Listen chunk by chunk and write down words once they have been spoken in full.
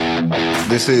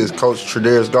This is Coach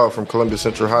Tredaris Garth from Columbia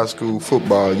Central High School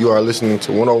football. You are listening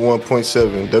to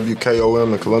 101.7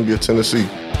 WKOM in Columbia, Tennessee.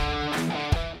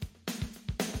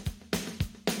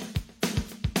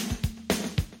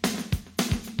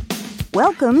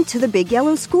 Welcome to the Big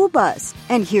Yellow School Bus,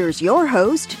 and here's your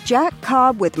host, Jack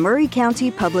Cobb with Murray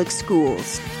County Public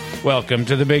Schools. Welcome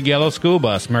to the Big Yellow School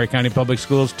Bus, Murray County Public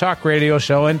Schools talk radio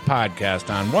show and podcast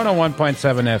on 101.7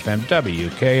 FM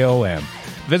WKOM.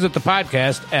 Visit the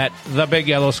podcast at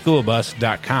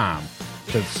thebigyellowschoolbus.com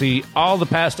to see all the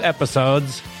past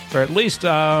episodes for at least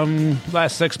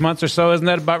last 6 months or so. Isn't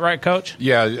that about right, Coach?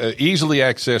 Yeah, easily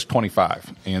accessed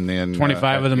 25. And then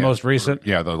 25 of the most recent?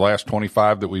 Yeah, the last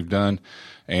 25 that we've done.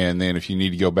 And then if you need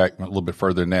to go back a little bit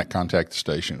further than that, contact the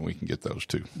station. We can get those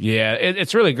too. Yeah,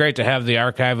 it's really great to have the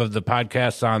archive of the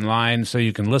podcasts online so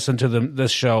you can listen to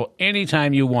this show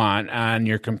anytime you want on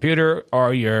your computer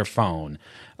or your phone.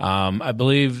 I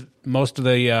believe most of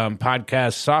the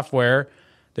podcast software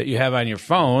that you have on your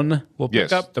phone will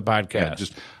pick up the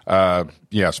podcast.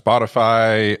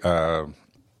 Spotify.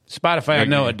 Spotify, I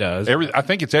know it does. I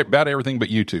think it's about everything but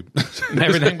YouTube.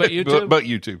 Everything but YouTube? but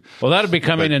YouTube. Well, that'll be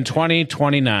coming in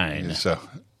 2029. So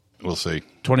we'll see.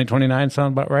 2029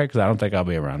 sound about right? Because I don't think I'll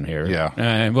be around here.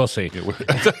 Yeah. We'll see.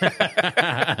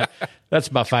 That's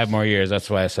about 5 more years. That's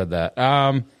why I said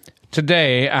that.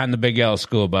 Today on the Big Yellow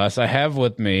School Bus, I have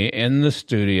with me in the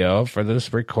studio for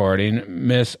this recording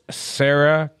Miss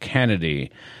Sarah Kennedy.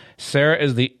 Sarah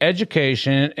is the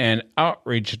Education and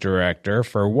Outreach Director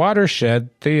for Watershed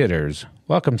Theaters.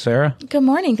 Welcome, Sarah. Good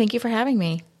morning. Thank you for having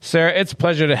me. Sarah, it's a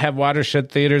pleasure to have Watershed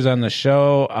Theaters on the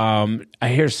show. I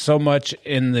hear so much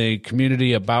in the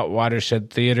community about Watershed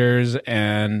Theaters,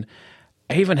 and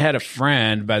I even had a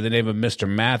friend by the name of Mr.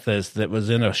 Mathis that was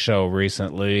in a show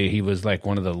recently. He was like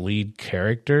one of the lead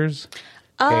characters.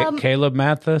 Caleb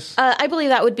Mathis? I believe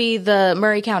that would be the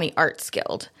Murray County Arts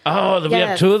Guild. Oh, we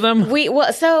have 2 of them?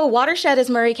 So Watershed is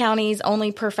Murray County's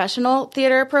only professional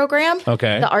theater program.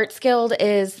 Okay. The Arts Guild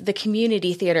is the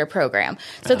community theater program.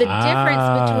 So the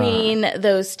difference between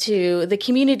those two, the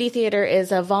community theater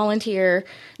is a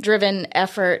volunteer-driven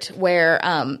effort where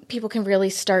people can really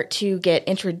start to get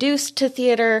introduced to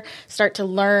theater, start to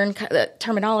learn the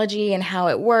terminology and how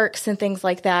it works and things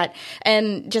like that,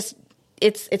 and just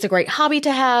it's a great hobby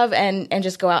to have and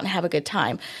just go out and have a good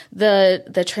time.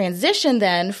 The transition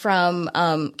then from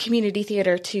community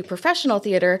theater to professional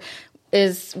theater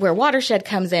is where Watershed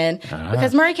comes in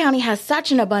because Murray County has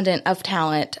such an abundance of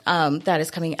talent that is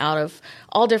coming out of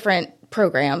all different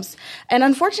programs. And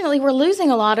unfortunately, we're losing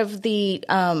a lot of the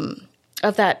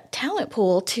of that talent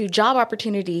pool to job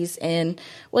opportunities in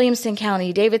Williamson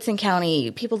County, Davidson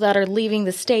County, people that are leaving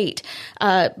the state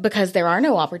because there are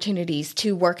no opportunities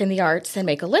to work in the arts and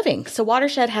make a living. So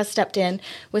Watershed has stepped in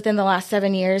within the last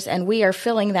 7 years, and we are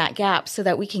filling that gap so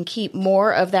that we can keep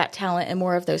more of that talent and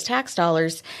more of those tax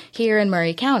dollars here in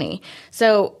Murray County.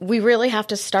 So we really have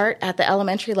to start at the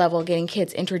elementary level, getting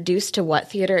kids introduced to what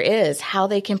theater is, how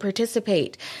they can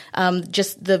participate,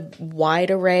 just the wide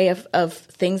array of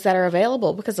things that are available.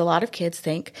 Because a lot of kids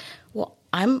think, well,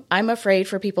 I'm afraid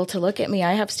for people to look at me.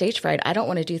 I have stage fright. I don't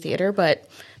want to do theater, but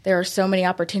there are so many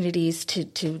opportunities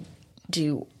to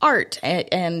do art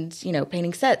and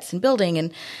painting sets and building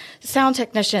and sound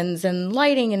technicians and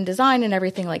lighting and design and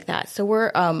everything like that. So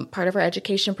we're part of our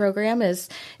education program is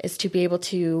to be able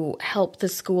to help the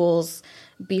schools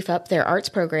beef up their arts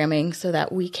programming so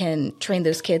that we can train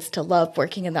those kids to love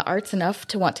working in the arts enough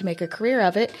to want to make a career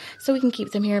of it so we can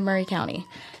keep them here in Murray County.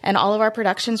 And all of our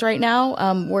productions right now,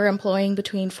 we're employing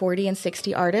between 40 and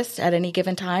 60 artists at any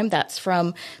given time. That's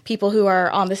from people who are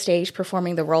on the stage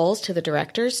performing the roles to the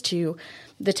directors to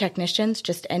the technicians,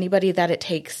 just anybody that it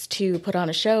takes to put on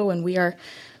a show. And we are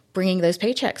bringing those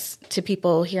paychecks to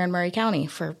people here in Murray County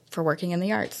for working in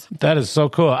the arts. That is so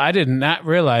cool. I did not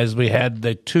realize we had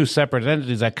the 2 separate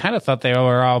entities. I kind of thought they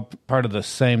were all part of the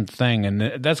same thing,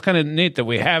 and that's kind of neat that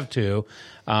we have 2.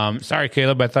 Sorry,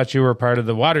 Caleb, I thought you were part of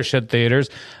the Watershed Theaters.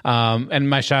 And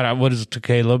my shout-out was to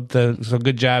Caleb. So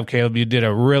good job, Caleb. You did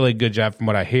a really good job from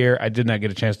what I hear. I did not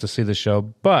get a chance to see the show,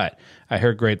 but I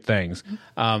heard great things.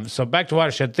 So back to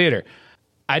Watershed Theater.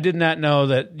 I did not know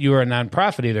that you were a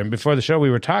nonprofit either. And before the show, we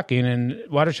were talking, and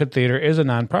Watershed Theater is a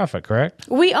nonprofit, correct?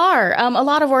 We are. A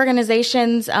lot of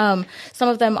organizations, some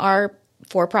of them are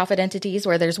for-profit entities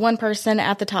where there's one person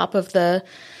at the top of the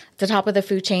the top of the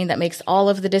food chain that makes all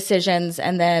of the decisions,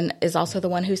 and then is also the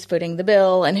one who's footing the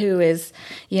bill and who is,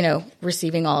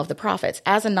 receiving all of the profits.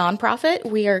 As a nonprofit,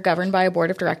 we are governed by a board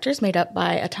of directors made up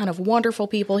by a ton of wonderful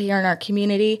people here in our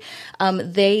community.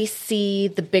 They see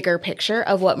the bigger picture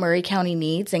of what Maury County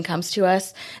needs and comes to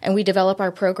us, and we develop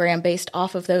our program based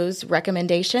off of those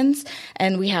recommendations.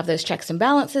 And we have those checks and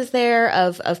balances there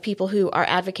of people who are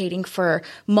advocating for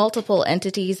multiple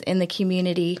entities in the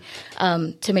community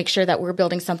to make sure that we're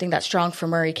building something that's strong for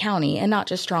Maury County and not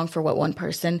just strong for what one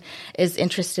person is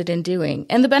interested in doing.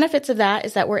 And the benefits of that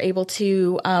is that we're able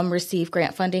to receive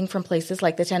grant funding from places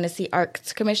like the Tennessee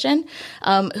Arts Commission,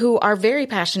 who are very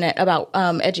passionate about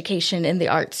education in the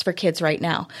arts for kids right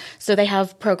now. So they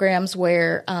have programs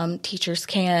where teachers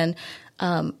can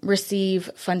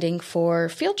receive funding for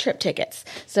field trip tickets.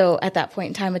 So at that point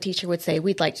in time, a teacher would say,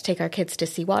 we'd like to take our kids to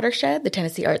see Watershed. The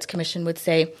Tennessee Arts Commission would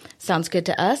say, sounds good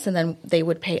to us, and then they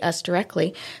would pay us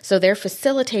directly. So they're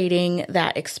facilitating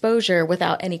that exposure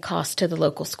without any cost to the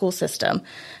local school system.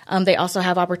 They also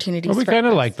have opportunities. Well, we kind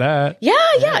of like that. Yeah.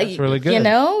 That's really good.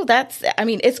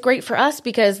 It's great for us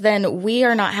because then we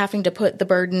are not having to put the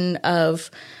burden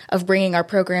of bringing our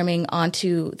programming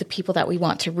onto the people that we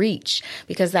want to reach,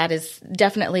 because that is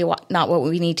definitely not what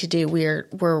we need to do.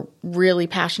 We're really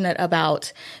passionate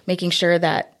about making sure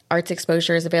that arts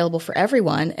exposure is available for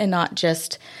everyone and not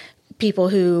just people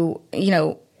who,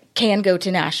 can go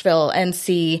to Nashville and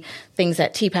see things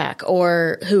at TPAC,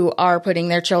 or who are putting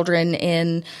their children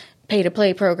in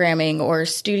pay-to-play programming or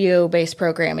studio-based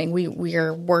programming. We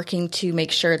are working to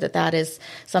make sure that is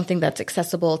something that's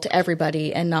accessible to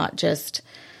everybody and not just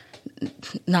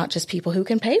people who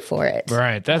can pay for it.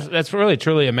 Right. That's really,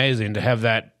 truly amazing to have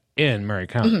that in Maury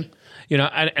County. Mm-hmm.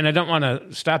 And I don't want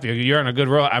to stop you. You're on a good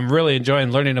roll. I'm really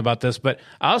enjoying learning about this, but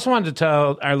I also wanted to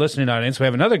tell our listening audience, we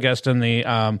have another guest in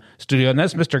the studio, and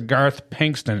that's Mr. Garth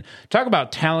Pinkston. Talk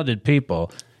about talented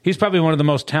people. He's probably one of the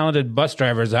most talented bus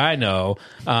drivers I know,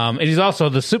 and he's also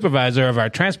the supervisor of our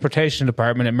transportation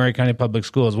department at Maury County Public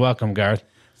Schools. Welcome, Garth.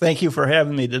 Thank you for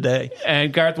having me today.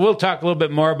 And Garth, we'll talk a little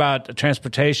bit more about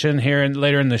transportation here and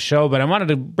later in the show, but I wanted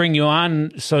to bring you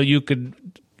on so you could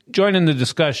join in the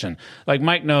discussion. Like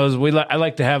Mike knows, I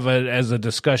like to have it as a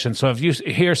discussion. So if you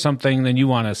hear something, then you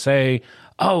want to say,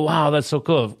 oh, wow, that's so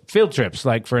cool. Field trips,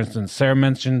 like, for instance, Sarah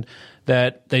mentioned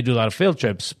that they do a lot of field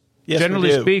trips. Yes,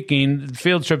 generally speaking,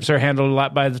 field trips are handled a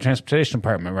lot by the transportation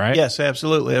department, right? Yes,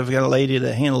 absolutely. I've got a lady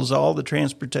that handles all the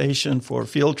transportation for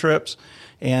field trips.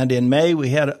 And in May, we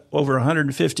had over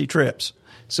 150 trips.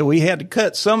 So we had to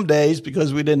cut some days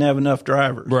because we didn't have enough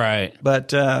drivers. Right. But,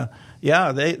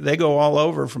 they go all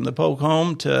over, from the Polk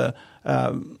Home to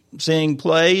seeing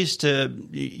plays to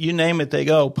you name it, they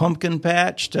go. Pumpkin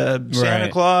Patch to Santa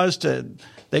Claus to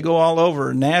they go all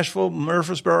over. Nashville,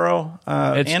 Murfreesboro,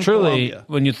 it's and truly, Columbia.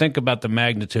 when you think about the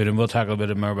magnitude, and we'll talk a little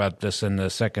bit more about this in the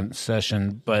second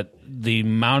session, but the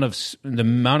amount of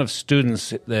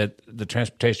students that the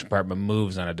transportation department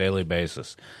moves on a daily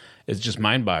basis is just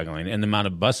mind-boggling, and the amount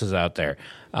of buses out there.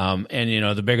 And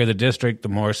the bigger the district, the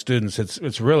more students.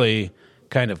 It's really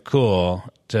kind of cool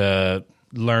to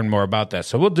learn more about that.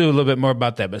 So we'll do a little bit more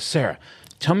about that. But Sarah,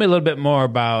 tell me a little bit more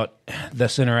about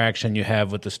this interaction you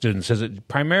have with the students. Is it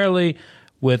primarily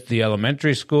with the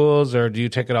elementary schools, or do you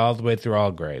take it all the way through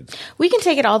all grades? We can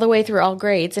take it all the way through all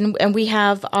grades, and we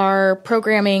have our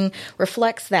programming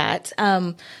reflects that.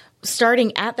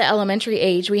 Starting at the elementary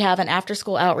age, we have an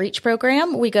after-school outreach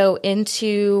program. We go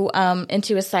into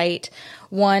a site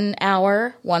 1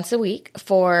 hour once a week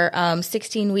for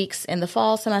 16 weeks in the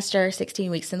fall semester,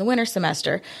 16 weeks in the winter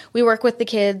semester. We work with the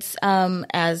kids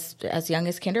as young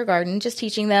as kindergarten, just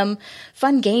teaching them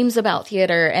fun games about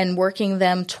theater and working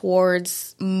them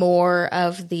towards more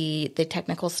of the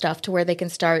technical stuff to where they can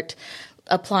start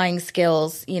applying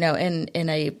skills, in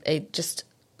a just,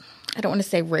 I don't want to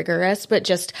say rigorous, but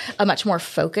just a much more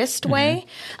focused way.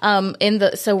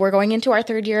 So we're going into our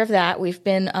third year of that. We've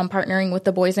been partnering with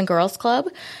the Boys and Girls Club,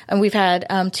 and we've had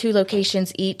 2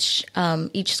 locations each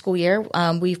school year.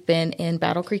 We've been in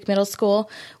Battle Creek Middle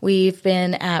School. We've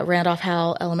been at Randolph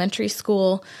Howell Elementary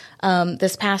School.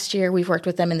 This past year, we've worked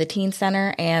with them in the Teen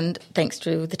Center, and thanks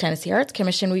to the Tennessee Arts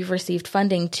Commission, we've received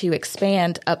funding to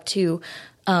expand up to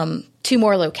 2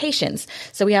 more locations.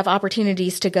 So we have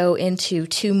opportunities to go into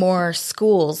 2 more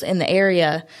schools in the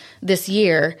area this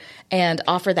year and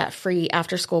offer that free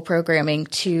after-school programming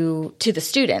to the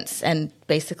students. And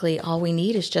basically all we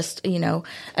need is just, an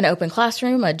open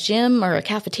classroom, a gym, or a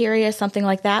cafeteria, something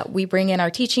like that. We bring in our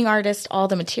teaching artists, all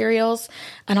the materials,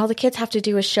 and all the kids have to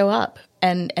do is show up,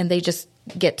 and they just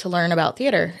get to learn about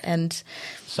theater. And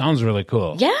Sounds really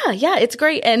cool. Yeah, it's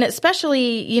great. And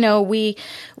especially,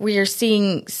 we are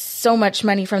seeing so much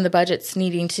money from the budgets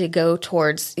needing to go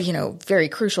towards, very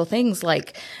crucial things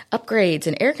like upgrades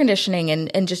and air conditioning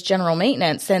and just general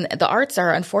maintenance. And the arts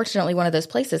are unfortunately one of those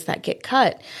places that get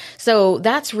cut. So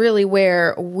that's really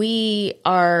where we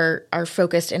are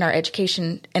focused in our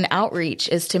education and outreach,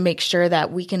 is to make sure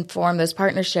that we can form those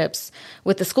partnerships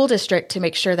with the school district to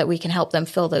make sure that we can help them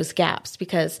fill those gaps,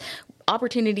 because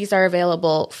opportunities are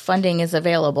available, funding is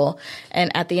available,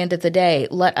 and at the end of the day,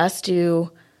 let us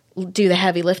do the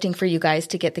heavy lifting for you guys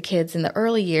to get the kids in the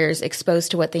early years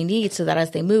exposed to what they need, so that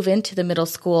as they move into the middle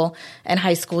school and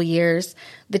high school years,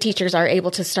 the teachers are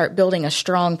able to start building a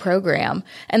strong program.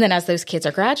 And then as those kids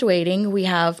are graduating, we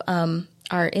have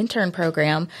our intern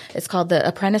program. It's called the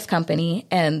Apprentice Company,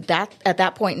 and that at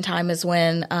that point in time is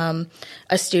when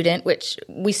a student, which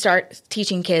we start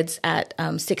teaching kids at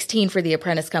 16 for the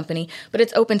Apprentice Company, but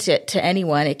it's open to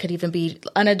anyone. It could even be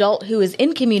an adult who is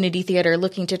in community theater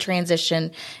looking to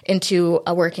transition into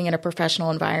working in a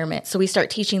professional environment. So we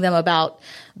start teaching them about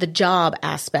the job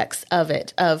aspects of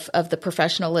it, of the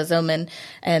professionalism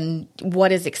and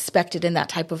what is expected in that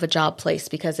type of a job place,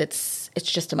 because it's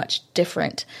just a much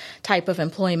different type of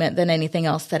employment than anything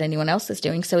else that anyone else is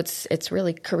doing. So it's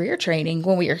really career training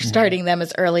when we are starting them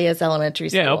as early as elementary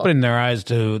school. Yeah, opening their eyes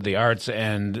to the arts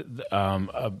and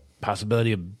a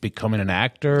possibility of becoming an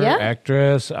actor,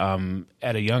 actress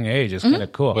at a young age is kind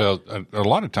of cool. Well, a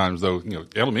lot of times, though,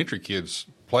 elementary kids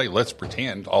play Let's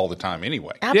Pretend all the time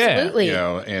anyway. Absolutely.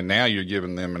 And now you're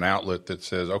giving them an outlet that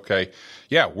says, okay,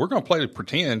 we're going to play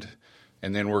Pretend,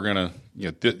 and then we're going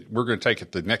to take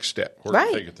it the next step. We're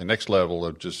going to take it the next level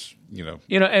of just,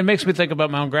 it makes me think about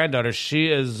my own granddaughter. She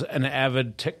is an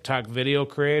avid TikTok video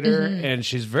creator, and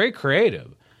she's very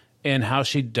creative in how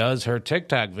she does her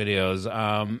TikTok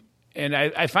videos. And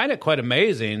I find it quite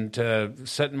amazing to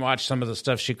sit and watch some of the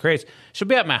stuff she creates. She'll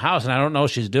be at my house, and I don't know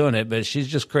she's doing it, but she's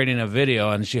just creating a video,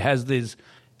 and she has these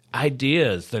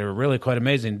ideas that are really quite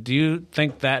amazing. Do you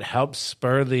think that helps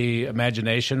spur the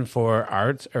imagination for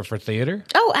arts or for theater?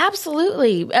 Oh,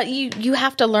 absolutely. You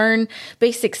have to learn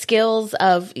basic skills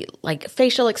of like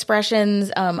facial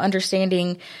expressions,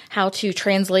 understanding how to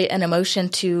translate an emotion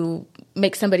to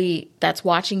make somebody that's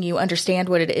watching you understand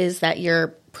what it is that you're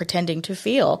pretending to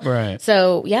feel. Right.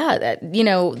 So,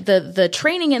 the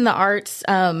training in the arts,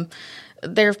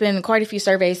 there have been quite a few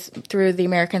surveys through the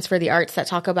Americans for the Arts that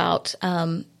talk about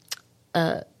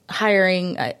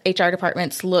hiring. HR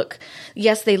departments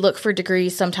they look for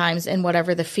degrees sometimes in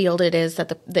whatever the field it is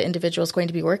that the individual is going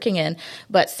to be working in.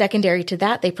 But secondary to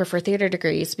that, they prefer theater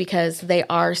degrees because they're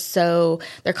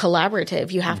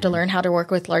collaborative. You have to learn how to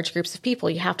work with large groups of people.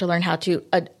 You have to learn how to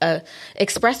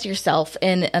express yourself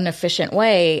in an efficient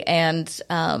way and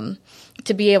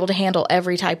to be able to handle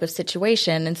every type of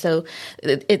situation. And so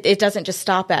it doesn't just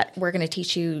stop at, we're going to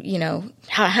teach you,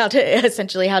 how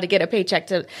to get a paycheck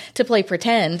to play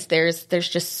pretend. There's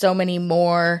just so many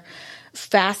more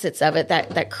facets of it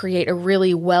that create a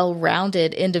really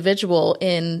well-rounded individual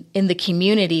in the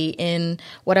community, in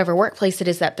whatever workplace it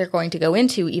is that they're going to go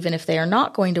into, even if they are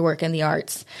not going to work in the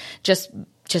arts, just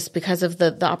because of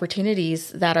the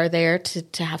opportunities that are there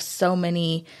to have so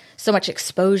much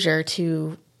exposure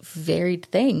to varied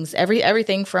things,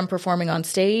 everything from performing on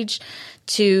stage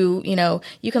to,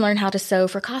 you can learn how to sew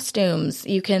for costumes.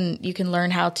 You can learn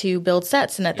how to build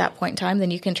sets. And at that point in time, then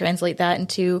you can translate that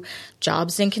into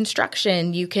jobs in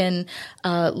construction. You can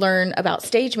learn about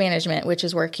stage management, which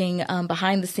is working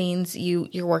behind the scenes.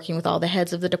 You're working with all the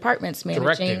heads of the departments,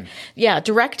 managing.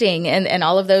 Directing. And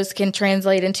all of those can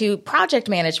translate into project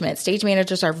management. Stage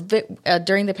managers are,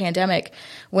 during the pandemic,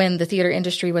 when the theater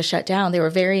industry was shut down, they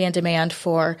were very in demand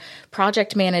for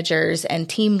project managers and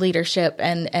team leadership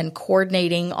and coordinating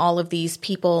all of these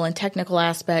people and technical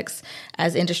aspects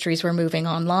as industries were moving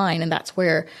online. And that's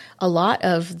where a lot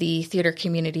of the theater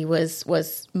community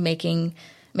was making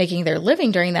their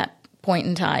living during that point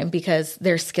in time, because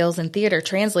their skills in theater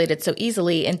translated so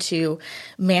easily into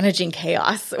managing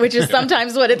chaos, which is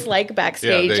sometimes what it's like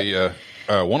backstage.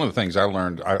 One of the things I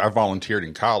learned, I volunteered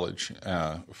in college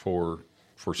for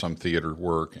some theater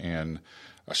work, and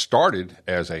I started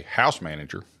as a house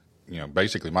manager.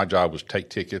 Basically my job was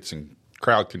take tickets and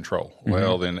crowd control. Mm-hmm.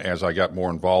 Well, then as I got more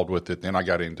involved with it, then I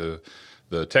got into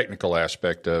the technical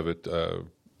aspect of it,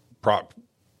 prop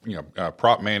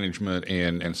management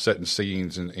and setting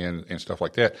scenes and stuff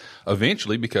like that.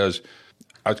 Eventually, because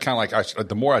I was kind of like,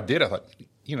 the more I did, I thought,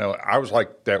 I was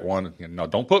like that one, no,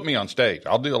 don't put me on stage.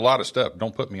 I'll do a lot of stuff.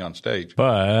 Don't put me on stage.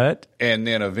 And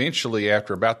then eventually,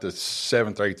 after about the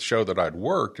 7th or 8th show that I'd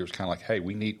worked, it was kind of like, hey,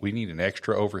 we need an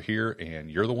extra over here, and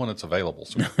you're the one that's available.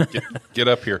 So get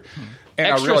up here. And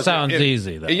extra I realized sounds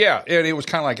easy, though. Yeah, and it was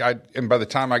kind of like and by the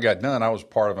time I got done, I was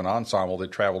part of an ensemble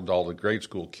that traveled to all the grade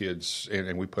school kids,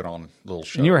 and we put on little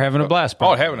shows. And you were having a blast.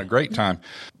 Oh, having a great time.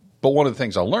 But one of the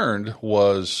things I learned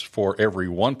was for every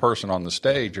one person on the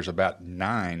stage, there's about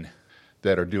 9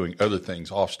 that are doing other things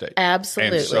off stage.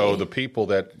 Absolutely. And so the people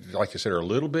that, like I said, are a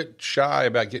little bit shy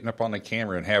about getting up on the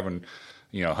camera and having,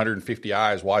 150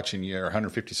 eyes watching you or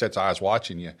 150 sets of eyes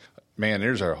watching you, man,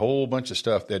 there's a whole bunch of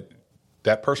stuff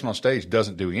that person on stage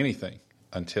doesn't do anything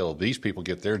until these people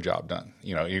get their job done.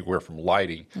 Anywhere from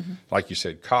lighting, like you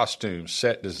said, costumes,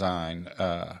 set design,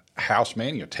 house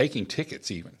man, taking tickets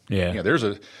even. Yeah.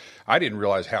 I didn't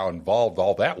realize how involved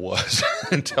all that was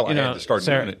until I had to start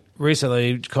doing it.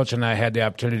 Recently, Coach and I had the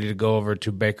opportunity to go over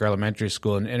to Baker Elementary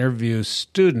School and interview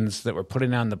students that were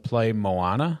putting on the play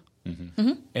Moana.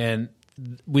 And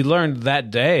we learned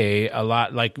that day a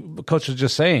lot, like Coach was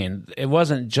just saying, it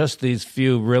wasn't just these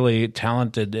few really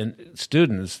talented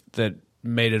students that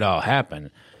made it all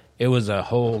happen. It was a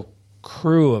whole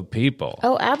crew of people.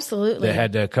 Oh, absolutely. That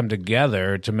had to come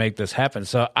together to make this happen.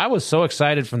 So I was so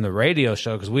excited from the radio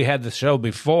show because we had the show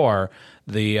before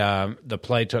the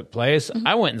play took place.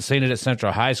 I went and seen it at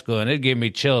Central High School, and it gave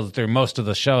me chills through most of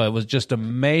the show. It was just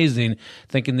amazing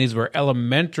thinking these were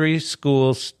elementary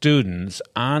school students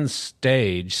on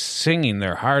stage singing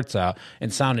their hearts out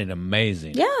and sounding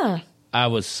amazing. Yeah. I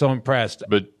was so impressed.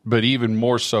 But even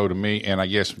more so to me, and I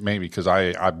guess maybe because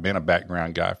I've been a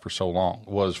background guy for so long,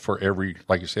 was for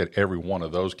like you said, every one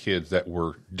of those kids that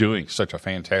were doing such a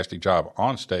fantastic job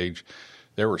on stage,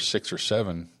 there were 6 or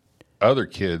 7 other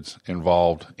kids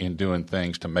involved in doing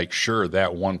things to make sure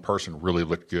that one person really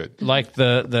looked good. Like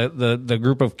the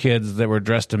group of kids that were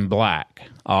dressed in black,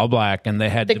 all black, and they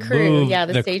had to move. Yeah,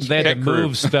 the stage they had to crew.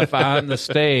 move stuff on the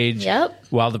stage. Yep.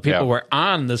 While the people were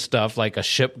on the stuff, like a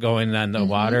ship going on the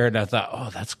water. And I thought, oh,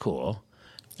 that's cool.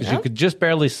 Because you could just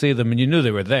barely see them, and you knew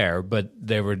they were there, but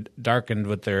they were darkened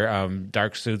with their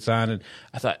dark suits on. And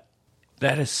I thought,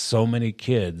 that is so many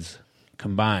kids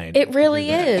combined. It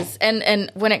really is.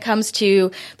 And when it comes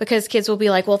to, because kids will be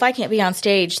like, well, if I can't be on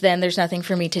stage, then there's nothing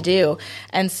for me to do.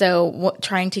 And so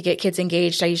trying to get kids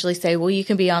engaged, I usually say, well, you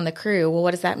can be on the crew. Well,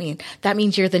 what does that mean? That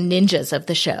means you're the ninjas of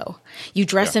the show. You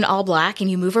dress in all black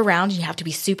and you move around and you have to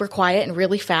be super quiet and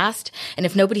really fast. And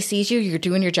if nobody sees you, you're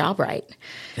doing your job right.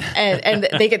 And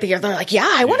they get they're like, yeah,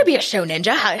 I want to be a show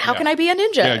ninja. How can I be a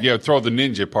ninja? Yeah, throw the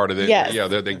ninja part of it. Yes. Yeah,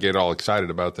 they get all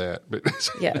excited about that. But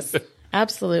Yes.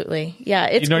 Absolutely. Yeah,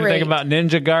 it's great. You know anything about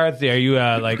Ninja, Garth? Are you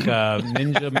like a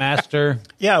Ninja master?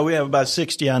 Yeah, we have about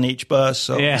 60 on each bus.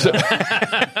 So. Yeah.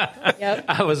 Yep.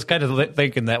 I was kind of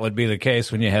thinking that would be the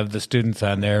case when you have the students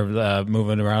on there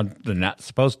moving around. They're not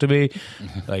supposed to be.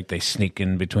 Like they sneak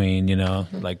in between,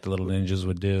 like the little ninjas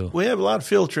would do. We have a lot of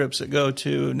field trips that go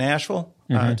to Nashville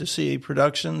to see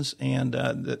productions, and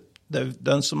they've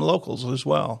done some locals as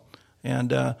well.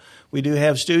 And we do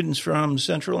have students from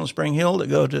Central and Spring Hill that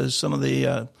go to some of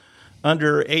the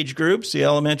underage groups, the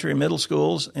elementary and middle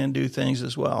schools, and do things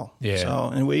as well. Yeah.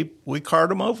 So, and we cart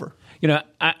them over.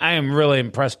 I am really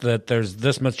impressed that there's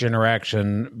this much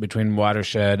interaction between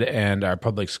Watershed and our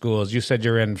public schools. You said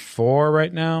you're in 4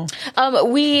 right now?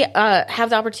 We have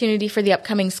the opportunity for the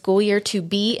upcoming school year to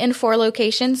be in 4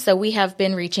 locations. So we have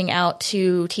been reaching out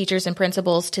to teachers and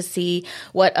principals to see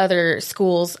what other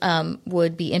schools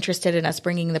would be interested in us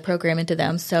bringing the program into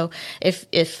them. So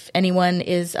if anyone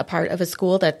is a part of a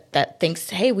school that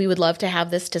thinks, hey, we would love to have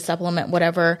this to supplement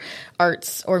whatever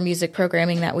arts or music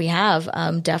programming that we have,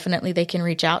 definitely they can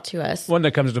reach out to us. One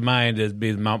that comes to mind is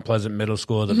the Mount Pleasant Middle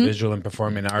School, the Visual and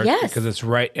Performing Arts, because it's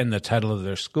right in the title of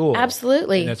their school.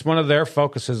 Absolutely. And it's one of their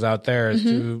focuses out there is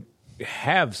to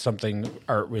have something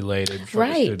art related for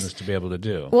the students to be able to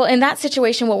do. Well, in that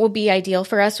situation, what would be ideal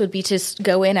for us would be to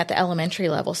go in at the elementary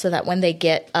level so that when they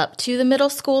get up to the middle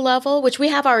school level, which we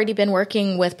have already been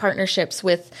working with partnerships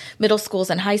with middle schools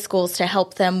and high schools to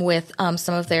help them with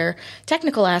some of their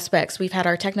technical aspects. We've had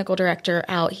our technical director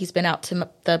out. He's been out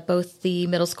to both the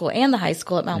middle school and the high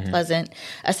school at Mount Pleasant,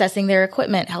 assessing their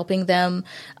equipment, helping them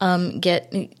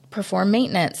perform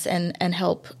maintenance and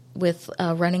help with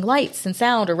running lights and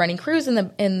sound or running crews in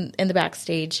the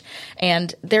backstage.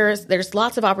 And there's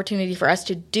lots of opportunity for us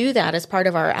to do that as part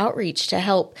of our outreach to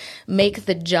help make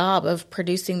the job of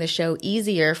producing the show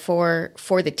easier for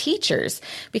the teachers.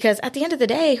 Because at the end of the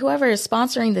day, whoever is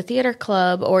sponsoring the theater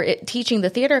club or teaching the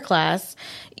theater class,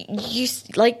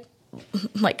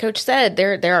 like Coach said,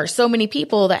 there are so many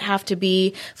people that have to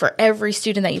be for every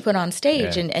student that you put on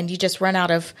stage, and you just run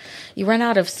out of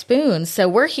spoons. So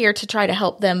we're here to try to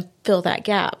help them fill that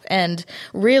gap, and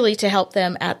really to help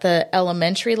them at the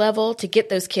elementary level to get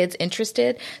those kids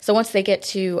interested. So once they get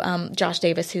to Josh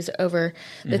Davis, who's over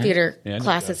the theater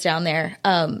classes down there,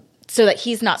 so that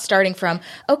he's not starting from,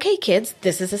 okay, kids,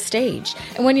 this is a stage.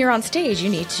 And when you're on stage, you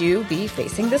need to be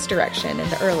facing this direction in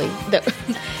the early. All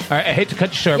right, I hate to cut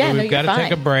you short, but we've got to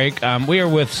take a break. We are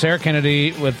with Sarah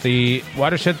Kennedy with the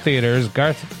Watershed Theaters,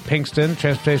 Garth Pinkston,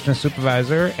 Transportation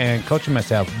Supervisor, and Coach and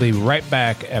myself. We'll be right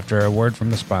back after a word from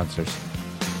the sponsors.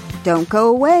 Don't go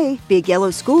away. Big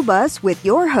Yellow School Bus with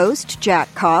your host,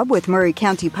 Jack Cobb with Murray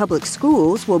County Public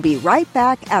Schools, will be right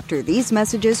back after these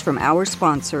messages from our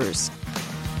sponsors.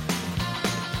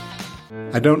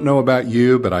 I don't know about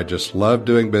you, but I just love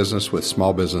doing business with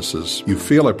small businesses. You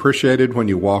feel appreciated when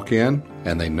you walk in,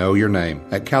 and they know your name.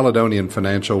 At Caledonian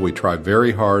Financial, we try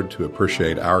very hard to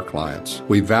appreciate our clients.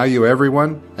 We value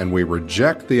everyone, and we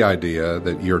reject the idea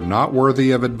that you're not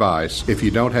worthy of advice if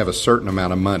you don't have a certain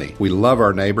amount of money. We love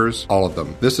our neighbors, all of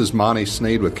them. This is Monty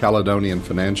Sneed with Caledonian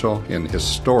Financial in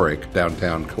historic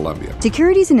downtown Columbia.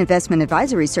 Securities and investment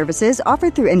advisory services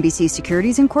offered through NBC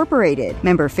Securities Incorporated,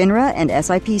 member FINRA and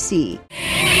SIPC.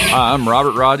 Hi, I'm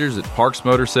Robert Rogers at Parks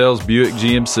Motor Sales Buick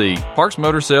GMC. Parks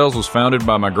Motor Sales was founded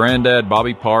by my granddad,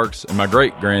 Bobby Parks, and my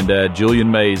great-granddad,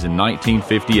 Julian Mays, in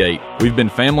 1958. We've been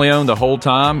family-owned the whole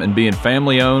time, and being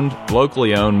family-owned,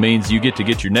 locally-owned means you get to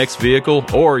get your next vehicle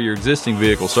or your existing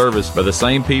vehicle serviced by the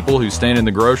same people who stand in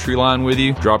the grocery line with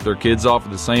you, drop their kids off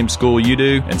at the same school you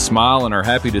do, and smile and are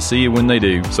happy to see you when they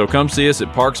do. So come see us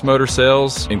at Parks Motor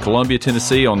Sales in Columbia,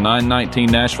 Tennessee on 919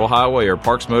 Nashville Highway or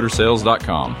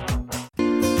parksmotorsales.com.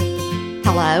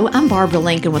 Hello, I'm Barbara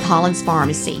Lincoln with Holland's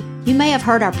Pharmacy. You may have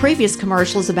heard our previous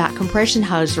commercials about compression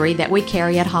hosiery that we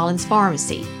carry at Holland's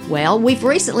Pharmacy. Well, we've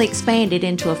recently expanded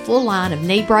into a full line of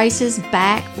knee braces,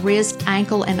 back, wrist,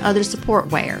 ankle, and other support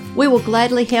wear. We will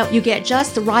gladly help you get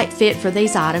just the right fit for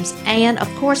these items and, of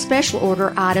course, special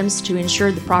order items to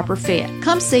ensure the proper fit.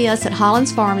 Come see us at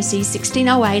Holland's Pharmacy,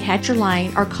 1608 Hatcher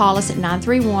Lane, or call us at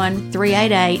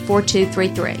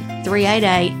 931-388-4233.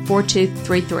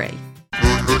 388-4233.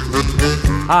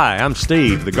 Hi, I'm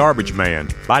Steve, the garbage man.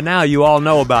 By now you all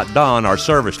know about Don, our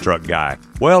service truck guy.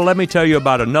 Well, let me tell you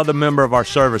about another member of our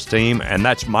service team, and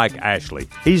that's Mike Ashley.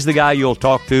 He's the guy you'll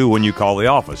talk to when you call the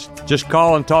office. Just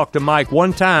call and talk to Mike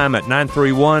one time at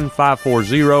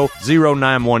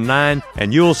 931-540-0919,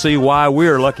 and you'll see why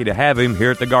we're lucky to have him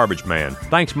here at the Garbage Man.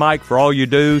 Thanks, Mike, for all you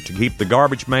do to keep the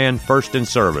Garbage Man first in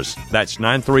service. That's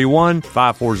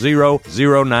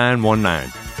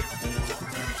 931-540-0919.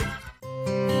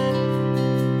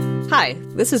 Hi,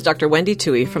 this is Dr. Wendy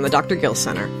Toohey from the Dr. Gill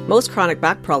Center. Most chronic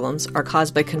back problems are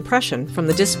caused by compression from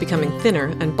the disc becoming thinner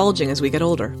and bulging as we get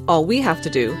older. All we have to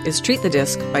do is treat the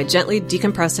disc by gently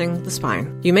decompressing the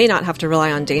spine. You may not have to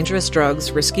rely on dangerous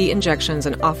drugs, risky injections,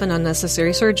 and often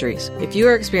unnecessary surgeries. If you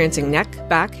are experiencing neck,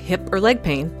 back, hip, or leg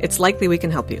pain, it's likely we can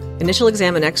help you. Initial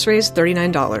exam and x-rays,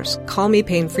 $39. Call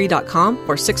mepainfree.com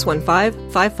or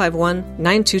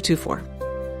 615-551-9224.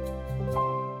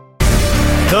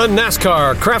 The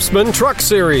NASCAR Craftsman Truck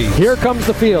Series. Here comes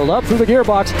the field, up through the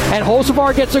gearbox, and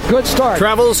Hocevar gets a good start.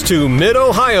 Travels to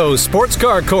Mid-Ohio Sports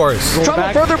Car Course.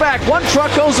 Trouble further back. One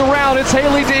truck goes around. It's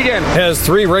Haley Deegan. Has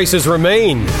 3 races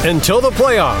remain until the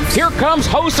playoffs. Here comes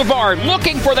Hocevar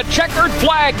looking for the checkered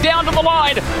flag down to the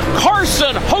line.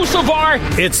 Carson Hocevar.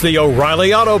 It's the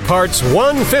O'Reilly Auto Parts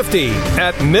 150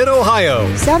 at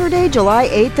Mid-Ohio. Saturday, July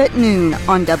 8th at noon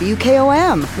on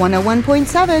WKOM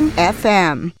 101.7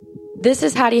 FM. This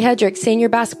is Heidi Hedrick, senior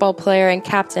basketball player and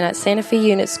captain at Santa Fe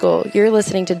Unit School. You're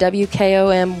listening to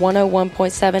WKOM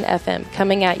 101.7 FM,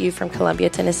 coming at you from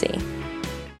Columbia, Tennessee.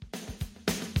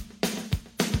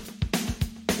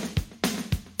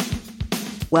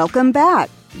 Welcome back.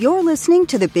 You're listening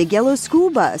to the Big Yellow School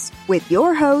Bus with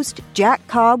your host, Jack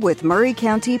Cobb with Murray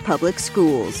County Public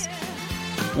Schools.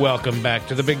 Welcome back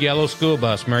to the Big Yellow School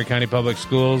Bus, Murray County Public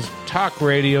Schools talk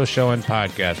radio show and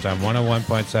podcast on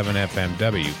 101.7 FM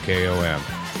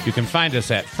WKOM. You can find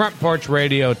us at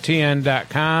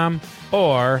frontporchradiotn.com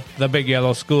or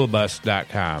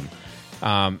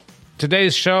thebigyellowschoolbus.com.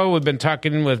 Today's show, we've been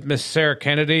talking with Miss Sarah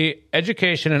Kennedy,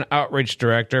 Education and Outreach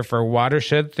Director for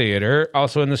Watershed Theater.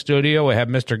 Also in the studio, we have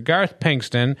Mr. Garth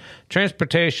Pinkston,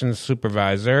 Transportation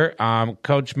Supervisor,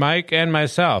 Coach Mike, and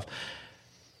myself.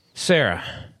 Sarah,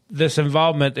 this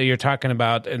involvement that you're talking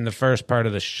about in the first part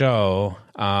of the show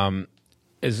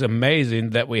is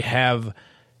amazing that we have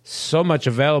so much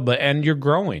available, and you're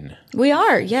growing. We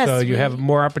are, yes. So you have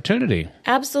more opportunity.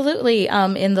 Absolutely.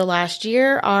 In the last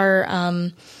year,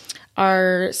 our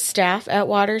Our staff at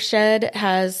Watershed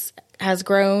has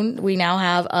grown. We now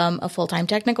have a full-time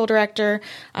technical director.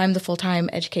 I'm the full-time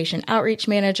education outreach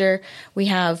manager. We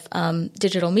have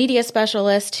digital media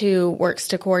specialist who works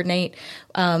to coordinate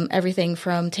everything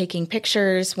from taking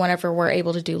pictures whenever we're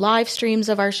able to do live streams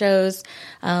of our shows,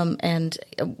 and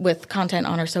with content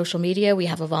on our social media. We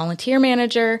have a volunteer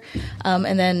manager,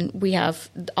 and then we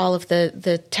have all of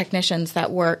the technicians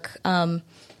that work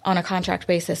on a contract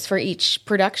basis for each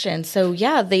production. So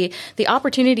yeah, the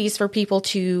opportunities for people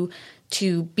to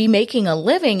be making a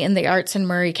living in the arts in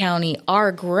Murray County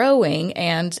are growing,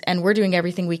 and we're doing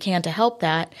everything we can to help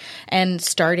that, and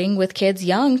starting with kids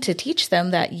young to teach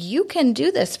them that you can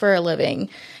do this for a living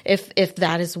if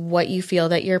that is what you feel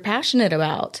that you're passionate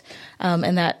about,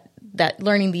 and that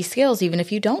learning these skills, even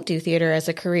if you don't do theater as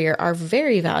a career, are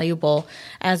very valuable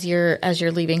as you're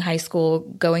leaving high school,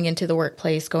 going into the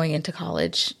workplace, going into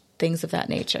college, things of that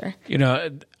nature. You know,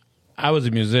 I was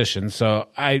a musician, so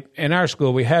in our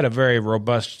school we had a very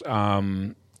robust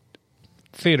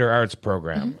theater arts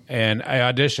program, and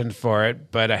I auditioned for it,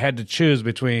 but I had to choose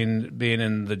between being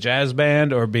in the jazz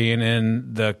band or being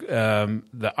in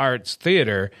the arts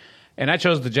theater. And I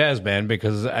chose the jazz band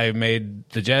because I made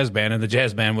the jazz band, and the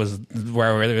jazz band was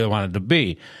where I really wanted to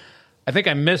be. I think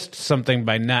I missed something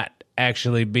by not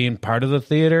actually being part of the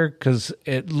theater because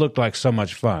it looked like so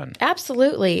much fun.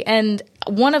 Absolutely. And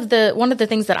one of the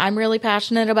things that I'm really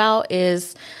passionate about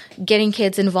is getting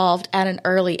kids involved at an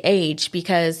early age,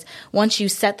 because once you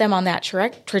set them on that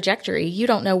trajectory, you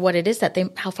don't know what it is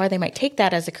how far they might take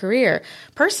that as a career.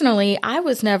 Personally, I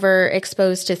was never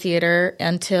exposed to theater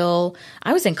until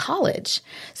I was in college.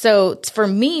 So for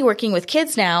me, working with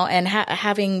kids now and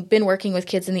having been working with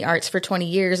kids in the arts for 20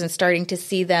 years and starting to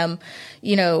see them,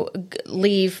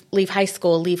 leave high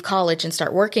school, leave college and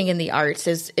start working in the arts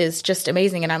is just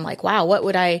amazing. And I'm like, wow, what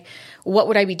would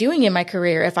I be doing in my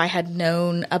career if I had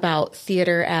known about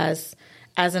theater as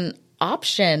an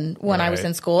option when I was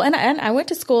in school? And I went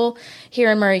to school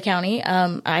here in Murray County.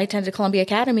 I attended Columbia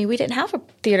Academy. We didn't have a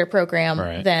theater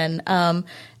program then.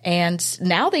 And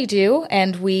now they do.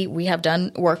 And we have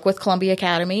done work with Columbia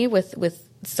Academy with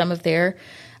some of their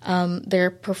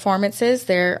performances.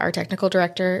 Our technical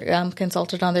director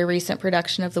consulted on their recent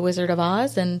production of The Wizard of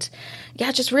Oz, and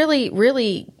just really,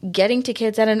 really getting to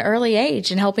kids at an early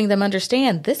age and helping them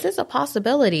understand this is a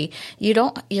possibility.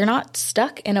 You're not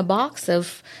stuck in a box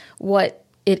of what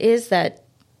it is that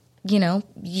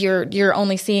you're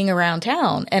only seeing around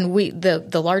town. And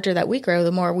the larger that we grow,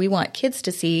 the more we want kids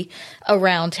to see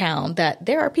around town that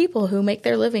there are people who make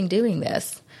their living doing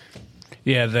this.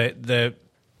 Yeah,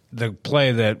 the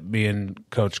play that me and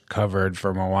Coach covered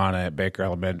for Moana at Baker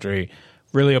Elementary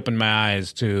really opened my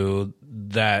eyes to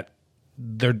that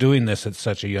they're doing this at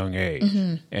such a young age.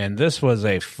 Mm-hmm. And this was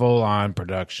a full-on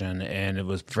production, and it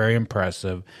was very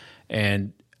impressive.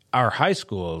 And our high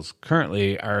schools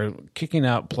currently are kicking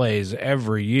out plays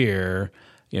every year.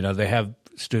 They have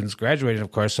students graduating,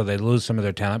 of course, so they lose some of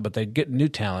their talent, but they get new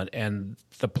talent. And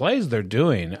the plays they're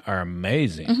doing are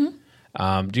amazing. Mm-hmm.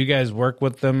 Do you guys work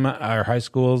with them, our high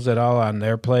schools, at all on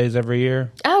their plays every year?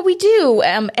 We do.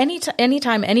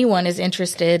 Anytime anyone is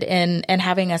interested in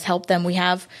having us help them, we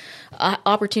have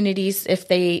opportunities. If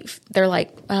they're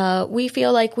like, we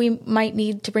feel like we might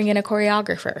need to bring in a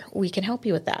choreographer, we can help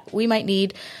you with that. We might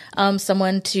need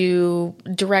someone to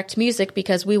direct music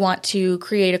because we want to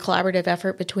create a collaborative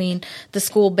effort between the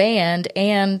school band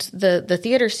and the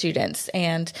theater students,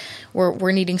 and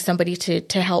we're needing somebody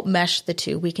to help mesh the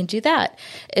two. We can do that.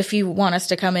 If you want us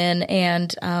to come in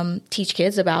and teach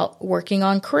kids about working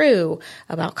on crew,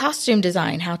 about costume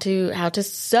design, how to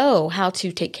sew, how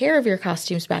to take care of your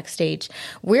costumes backstage,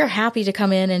 we're happy to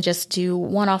come in and just do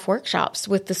one-off workshops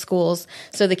with the schools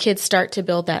so the kids start to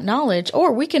build that knowledge.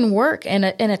 Or we can work in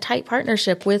a tight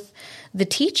partnership with the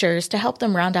teachers to help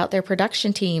them round out their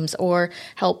production teams, or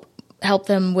help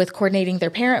them with coordinating their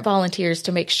parent volunteers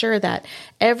to make sure that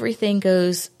everything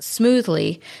goes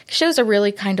smoothly. Shows are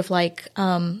really kind of like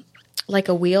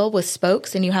a wheel with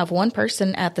spokes, and you have one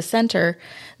person at the center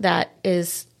that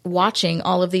is watching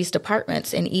all of these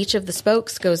departments, and each of the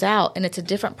spokes goes out, and it's a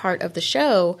different part of the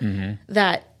show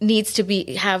that needs to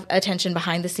have attention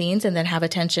behind the scenes and then have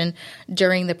attention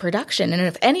during the production. And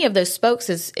if any of those spokes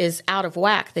is out of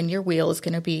whack, then your wheel is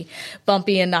going to be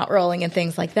bumpy and not rolling and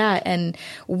things like that. And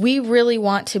we really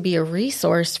want to be a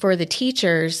resource for the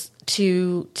teachers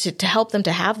to help them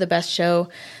to have the best show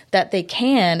that they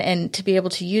can, and to be able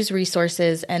to use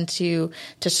resources and to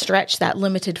stretch that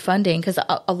limited funding. Because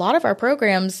a lot of our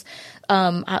programs,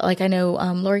 I know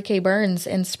Lori K. Burns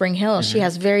in Spring Hill, she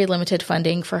has very limited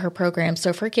funding for her program. So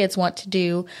if her kids want to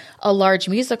do a large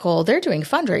musical, they're doing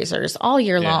fundraisers all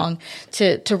year long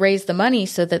to raise the money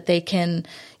so that they can,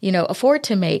 afford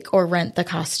to make or rent the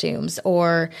costumes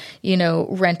or,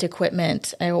 rent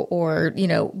equipment or,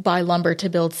 buy lumber to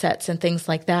build sets and things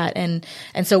like that. And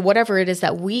so whatever it is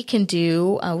that we can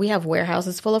do, we have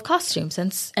warehouses full of costumes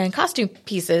and costume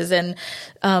pieces and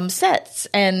sets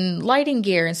and lighting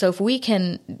gear. And so if we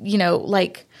can,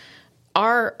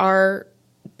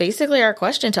 basically our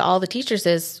question to all the teachers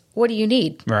is, what do you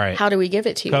need? Right. How do we give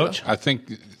it to you? Coach? I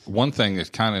think one thing that's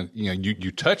kind of,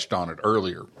 you touched on it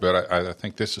earlier, but I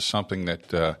think this is something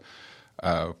that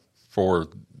for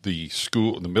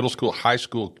the middle school, high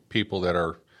school people that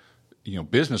are,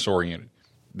 business oriented,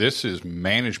 this is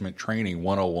management training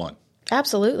 101.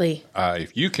 Absolutely.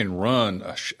 If you can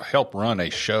help run a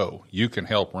show, you can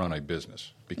help run a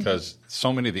business because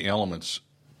so many of the elements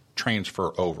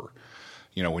transfer over.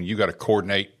 When you got to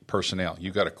coordinate personnel,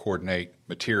 you got to coordinate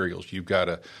materials, you got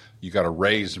to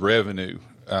raise revenue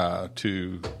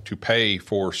to pay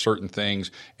for certain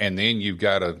things, and then you've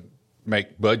got to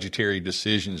make budgetary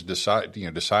decisions,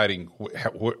 deciding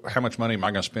how much money am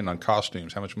I going to spend on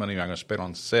costumes, how much money am I going to spend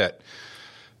on set.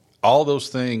 All those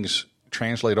things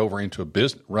translate over into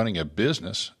running a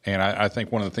business. And I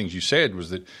think one of the things you said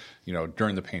was that,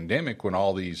 during the pandemic when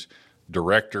all these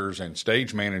directors and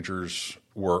stage managers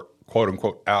were quote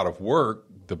unquote out of work,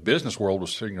 the business world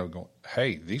was going,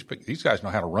 hey, these guys know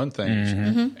how to run things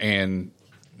and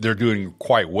they're doing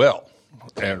quite well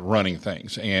at running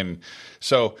things. And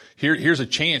so here's a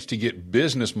chance to get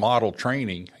business model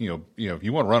training. If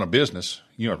you want to run a business,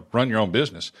 run your own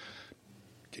business.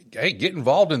 Hey, get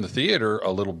involved in the theater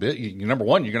a little bit. Number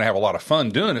one, you're going to have a lot of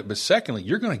fun doing it. But secondly,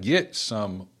 you're going to get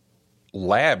some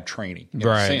lab training in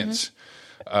a sense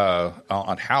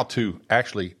on how to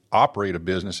actually operate a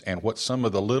business and what some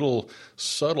of the little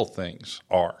subtle things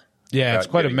are. Yeah, it's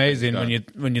quite amazing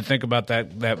when you think about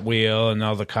that wheel and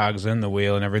all the cogs in the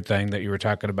wheel and everything that you were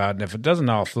talking about. And if it doesn't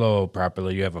all flow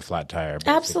properly, you have a flat tire.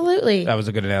 Basically. Absolutely. That was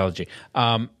a good analogy.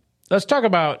 Let's talk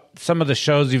about some of the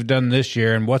shows you've done this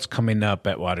year and what's coming up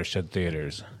at Watershed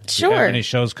Theaters. Sure. Do you have any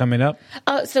shows coming up?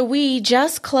 So we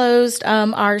just closed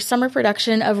our summer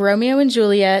production of Romeo and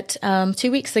Juliet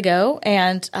 2 weeks ago.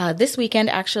 And this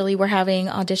weekend, actually, we're having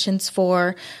auditions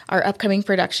for our upcoming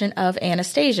production of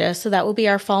Anastasia. So that will be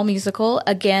our fall musical.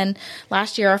 Again,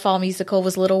 last year our fall musical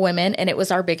was Little Women, and it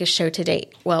was our biggest show to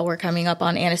date. Well, we're coming up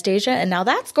on Anastasia, and now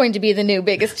that's going to be the new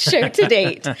biggest show to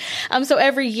date. So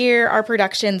every year our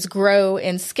productions grow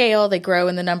in scale. They grow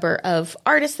in the number of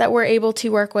artists that we're able to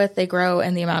work with. They grow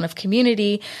in the amount of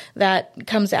community that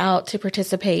comes out to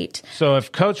participate. So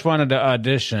if Coach wanted to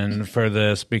audition for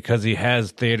this because he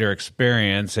has theater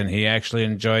experience and he actually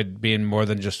enjoyed being more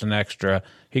than just an extra,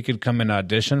 he could come and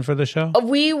audition for the show?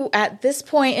 We, at this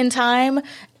point in time,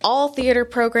 all theater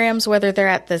programs, whether they're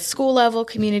at the school level,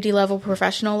 community level,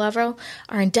 professional level,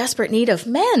 are in desperate need of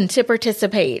men to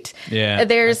participate. Yeah, I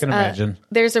can imagine.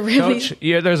 There's a really... Coach,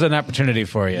 there's an opportunity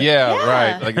for you. Yeah.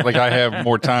 Right. Like I have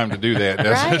more time to do that.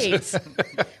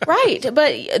 Right.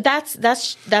 But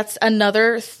that's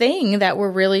another thing that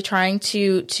we're really trying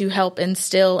to help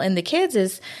instill in the kids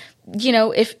is,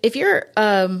 if you're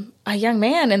a young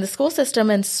man in the school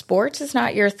system and sports is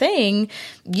not your thing,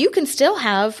 you can still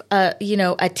have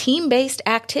a team-based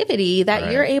activity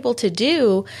that you're able to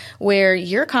do where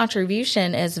your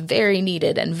contribution is very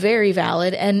needed and very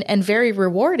valid and very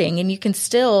rewarding, and you can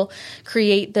still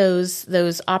create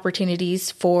those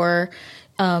opportunities for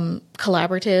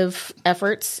collaborative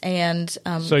efforts and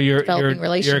so developing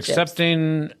relationships.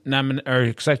 You're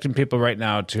accepting people right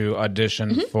now to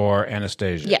audition for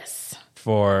Anastasia. Yes.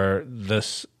 For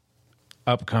this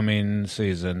upcoming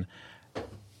season.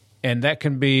 And that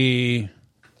can be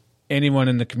anyone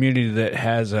in the community that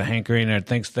has a hankering or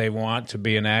thinks they want to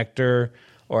be an actor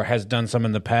or has done some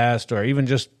in the past, or even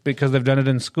just because they've done it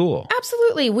in school.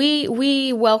 Absolutely.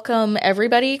 We welcome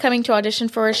everybody coming to audition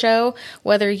for a show,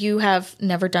 whether you have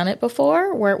never done it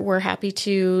before. We're happy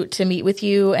to meet with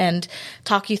you and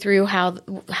talk you through how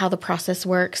the process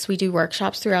works. We do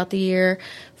workshops throughout the year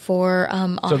for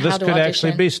on how to audition. So this could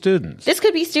actually be students. This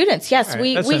could be students. Yes,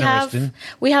 right.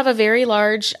 we have a very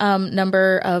large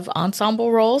number of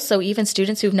ensemble roles. So even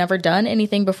students who've never done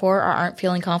anything before or aren't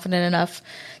feeling confident enough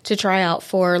to try out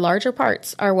for larger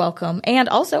parts are welcome. And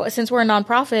also, since we're a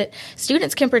nonprofit,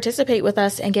 students can participate with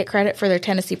us and get credit for their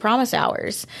Tennessee Promise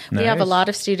hours. Nice. We have a lot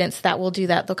of students that will do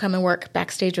that. They'll come and work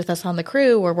backstage with us on the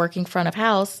crew or working front of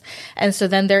house. And so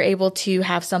then they're able to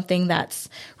have something that's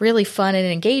really fun and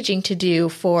engaging to do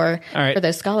for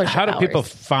those scholarship hours. How do people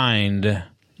find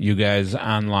you guys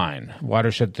online?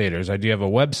 Watershed Theaters. Do you have a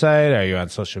website? Are you on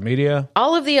social media?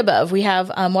 All of the above. We have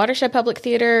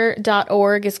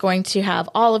watershedpublictheater.org is going to have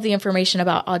all of the information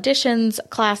about auditions,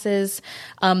 classes,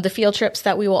 the field trips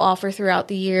that we will offer throughout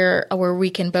the year, where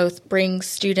we can both bring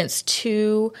students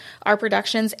to our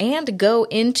productions and go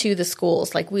into the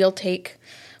schools. Like we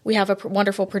have a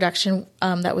wonderful production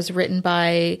that was written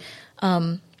by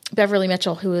Beverly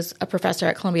Mitchell, who is a professor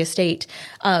at Columbia State,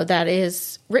 that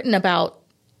is written about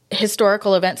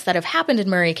historical events that have happened in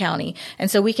Murray County. And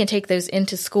so we can take those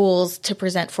into schools to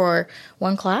present for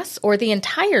one class or the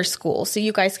entire school. So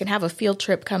you guys can have a field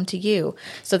trip come to you.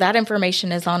 So that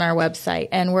information is on our website,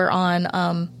 and we're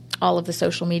on all of the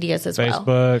social medias as well.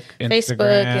 Facebook,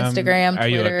 Instagram, Are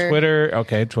Twitter. you a Twitter?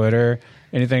 Okay, Twitter.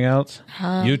 Anything else?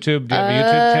 YouTube? Do you have a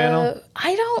YouTube channel?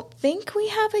 I don't think we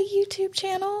have a YouTube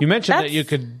channel. You mentioned that you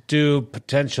could do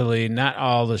potentially, not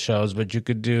all the shows, but you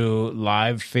could do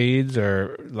live feeds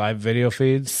or live video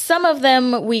feeds? Some of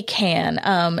them we can.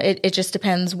 It just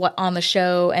depends what on the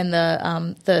show and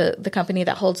the company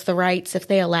that holds the rights, if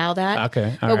they allow that.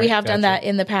 Okay. But we have done that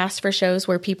in the past for shows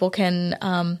where people can,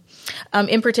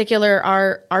 in particular,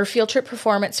 our field trip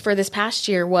performance for this past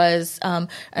year was an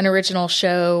original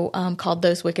show called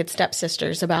Those Wicked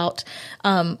Stepsisters, about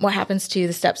what happens to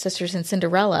the stepsisters in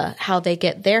Cinderella, how they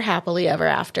get their happily ever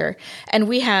after. And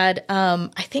we had,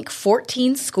 I think,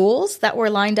 14 schools that were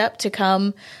lined up to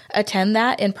come attend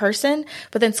that in person,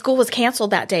 but then school was canceled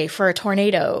that day for a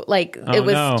tornado. It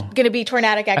was going to be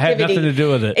tornadic activity. I had nothing to do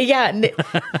with it. Yeah.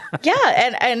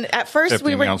 And at first Except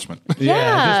we the were announcement.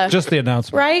 Yeah. Just the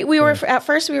announcement. Right. At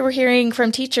first we were hearing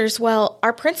from teachers, well,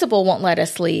 our principal won't let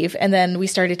us leave. And then we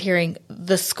started hearing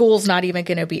the school's not even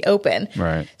going to be open.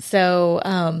 Right. So,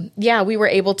 we were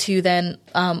able to then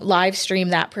live stream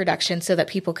that production so that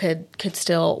people could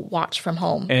still watch from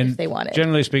home if they wanted.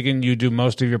 Generally speaking, you do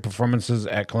most of your performances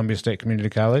at Columbia State Community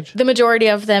College? The majority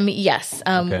of them, yes.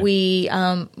 Okay. We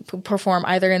perform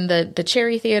either in the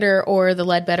Cherry Theater or the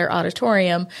Ledbetter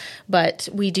Auditorium, but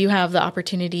we do have the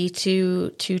opportunity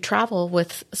to travel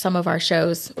with some of our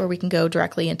shows where we can go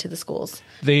directly into the schools.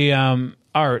 The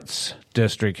Arts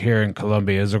District here in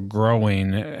Columbia is a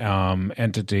growing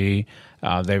entity.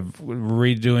 They've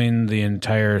redoing the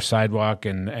entire sidewalk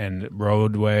and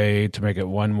roadway to make it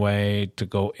one way to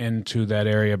go into that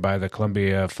area by the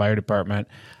Columbia Fire Department.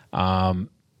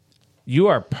 You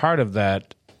are part of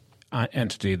that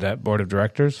entity, that board of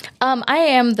directors? I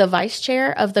am the vice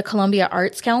chair of the Columbia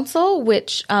Arts Council,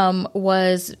 which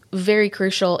was very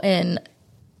crucial in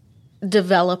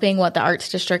developing what the Arts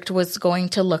District was going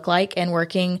to look like and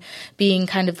being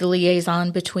kind of the liaison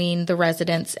between the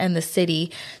residents and the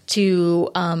city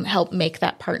to help make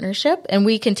that partnership. And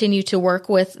we continue to work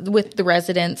with the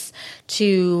residents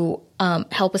to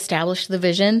help establish the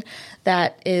vision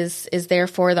that is there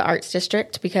for the Arts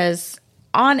District, because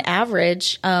on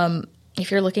average, if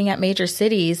you're looking at major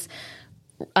cities,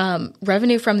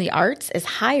 revenue from the arts is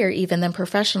higher even than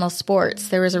professional sports.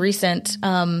 There was a recent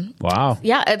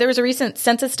there was a recent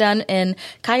census done in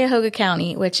Cuyahoga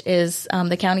County, which is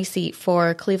the county seat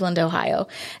for Cleveland, Ohio.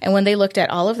 And when they looked at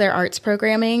all of their arts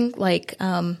programming, like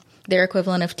their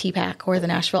equivalent of TPAC or the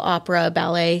Nashville Opera,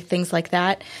 ballet, things like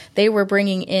that, they were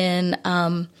bringing in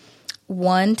 $1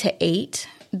 to $8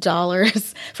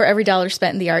 for every dollar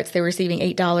spent in the arts. They were receiving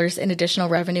 $8 in additional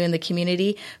revenue in the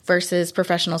community, versus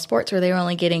professional sports where they were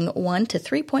only getting $1 to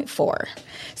 $3.4.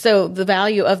 So the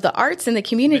value of the arts in the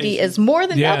community is more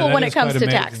than double when it comes to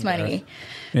tax money.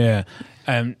 Yeah.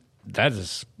 And that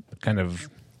is kind of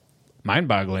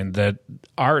mind-boggling that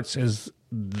arts is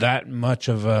that much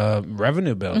of a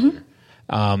revenue builder. Mm-hmm.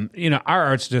 Our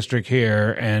arts district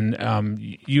here, and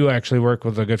you actually work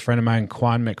with a good friend of mine,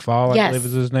 Quan McFall, I believe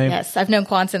is his name. Yes, I've known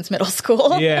Quan since middle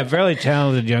school. Yeah, very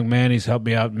talented young man. He's helped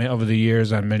me out over the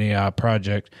years on many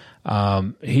projects.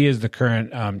 He is the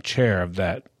current chair of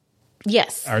that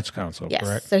Arts Council,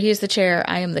 correct? So he's the chair.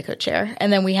 I am the co-chair.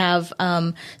 And then we have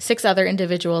 6 other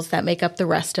individuals that make up the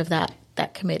rest of that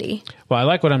committee. Well, I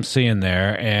like what I'm seeing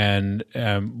there and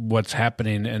what's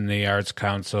happening in the Arts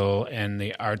Council and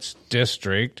the Arts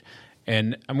District.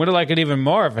 And I'm going to like it even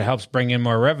more if it helps bring in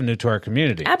more revenue to our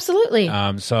community. Absolutely.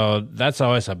 So that's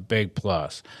always a big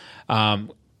plus.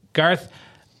 Garth,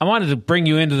 I wanted to bring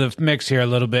you into the mix here a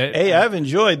little bit. Hey, I've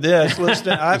enjoyed this.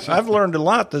 Listen, I've learned a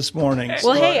lot this morning.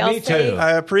 Well, so me too.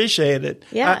 I appreciate it.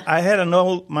 Yeah. I had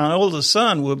my oldest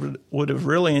son would have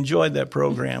really enjoyed that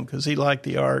program because he liked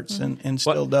the arts and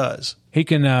still does. He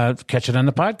can catch it on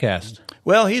the podcast.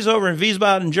 Well, he's over in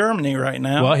Wiesbaden, Germany right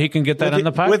now. Well, he can get that on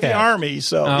the podcast. With the Army,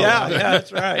 so yeah,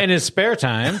 that's right. In his spare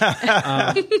time.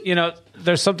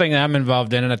 There's something I'm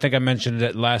involved in, and I think I mentioned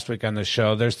it last week on the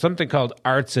show. There's something called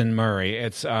Arts in Murray.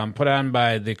 It's put on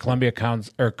by the Columbia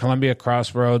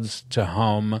Crossroads to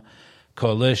Home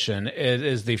Coalition. It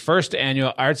is the first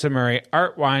annual Arts in Murray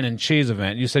Art, Wine, and Cheese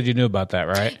event. You said you knew about that,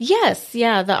 right? Yes,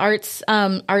 yeah. The Arts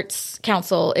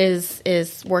Council is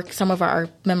some of our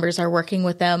members are working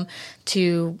with them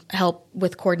to help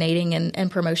with coordinating and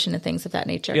promotion and things of that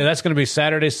nature. Yeah, that's going to be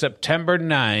Saturday, September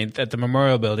 9th at the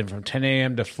Memorial Building from 10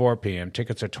 a.m. to 4 p.m.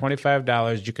 Tickets are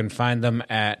 $25. You can find them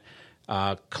at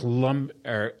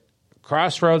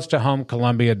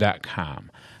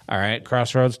crossroadstohomecolumbia.com. All right,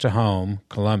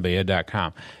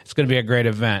 crossroadstohomecolumbia.com. It's going to be a great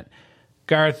event.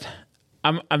 Garth,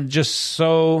 I'm just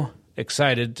so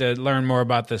excited to learn more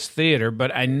about this theater,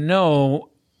 but I know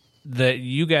that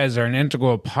you guys are an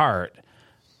integral part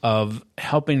of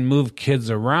helping move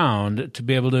kids around to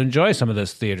be able to enjoy some of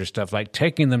this theater stuff, like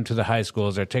taking them to the high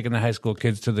schools or taking the high school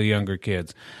kids to the younger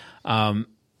kids. And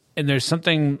there's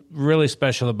something really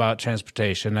special about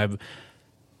transportation. I've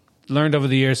learned over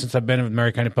the years since I've been with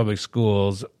Murray County Public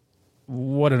Schools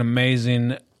what an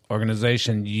amazing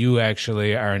organization you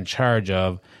actually are in charge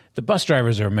of. The bus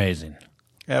drivers are amazing.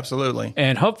 Absolutely.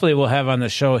 And hopefully we'll have on the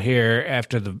show here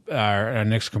after our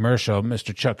next commercial,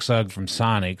 Mr. Chuck Sugg from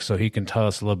Sonic, so he can tell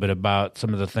us a little bit about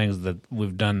some of the things that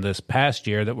we've done this past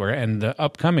year that we're in the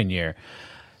upcoming year.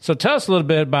 So tell us a little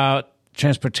bit about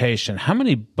transportation. How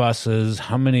many buses,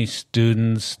 how many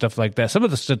students, stuff like that? Some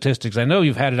of the statistics, I know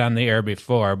you've had it on the air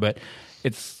before, but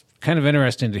it's kind of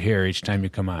interesting to hear each time you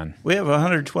come on. We have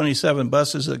 127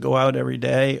 buses that go out every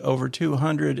day, over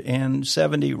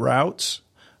 270 routes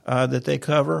that they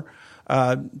cover,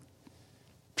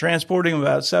 transporting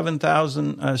about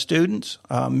 7,000 students.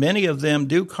 Many of them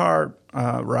do car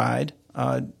ride,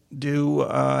 do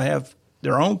have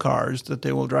their own cars that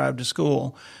they will drive to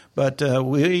school. But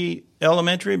we,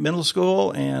 elementary, middle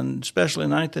school, and especially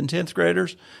 9th and 10th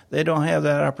graders, they don't have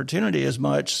that opportunity as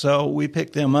much, so we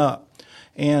pick them up.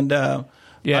 And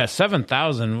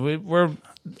 7,000. We're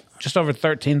just over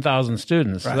 13,000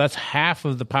 students. Right. So that's half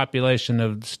of the population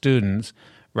of students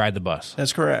ride the bus.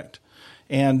 That's correct.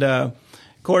 And, of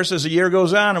course, as the year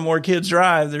goes on and more kids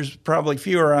drive, there's probably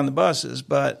fewer on the buses.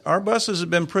 But our buses have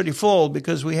been pretty full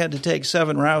because we had to take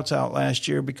 7 routes out last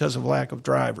year because of lack of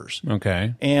drivers.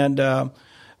 Okay. And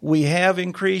we have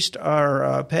increased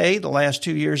our pay the last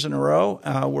 2 years in a row.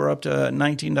 We're up to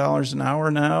 $19 an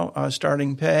hour now,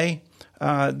 starting pay.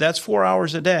 That's 4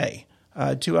 hours a day,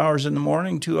 2 hours in the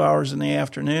morning, 2 hours in the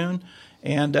afternoon,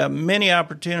 and many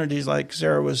opportunities, like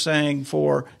Sarah was saying,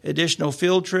 for additional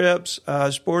field trips,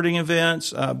 sporting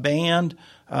events, band,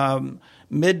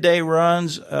 midday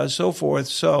runs, so forth.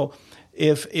 So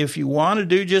if you want to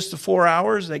do just the 4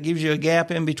 hours, that gives you a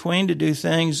gap in between to do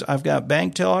things. I've got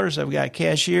bank tellers, I've got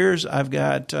cashiers, I've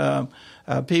got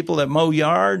people that mow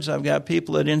yards. I've got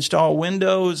people that install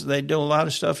windows. They do a lot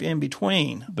of stuff in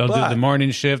between. They'll do the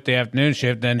morning shift, the afternoon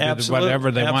shift, then do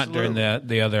whatever they want during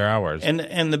the other hours.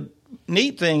 And the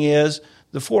neat thing is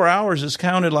the 4 hours is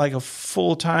counted like a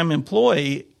full-time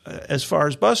employee as far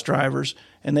as bus drivers,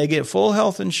 and they get full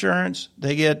health insurance.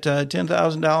 They get a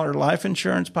 $10,000 life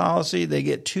insurance policy. They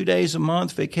get 2 days a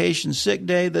month vacation sick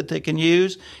day that they can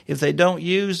use. If they don't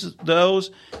use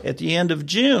those at the end of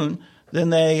June, then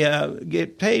they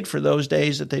get paid for those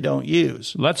days that they don't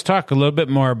use. Let's talk a little bit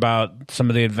more about some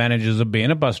of the advantages of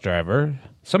being a bus driver,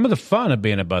 some of the fun of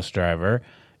being a bus driver,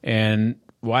 and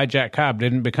why Jack Cobb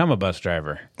didn't become a bus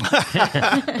driver.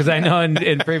 Because I know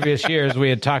in previous years we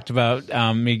had talked about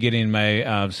me getting my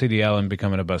CDL and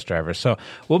becoming a bus driver. So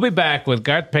we'll be back with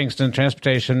Garth Pinkston,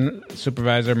 Transportation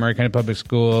Supervisor, Murray County Public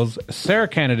Schools, Sarah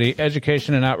Kennedy,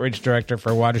 Education and Outreach Director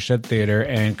for Watershed Theater,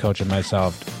 and Coach and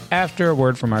myself, after a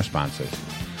word from our sponsors.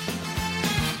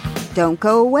 Don't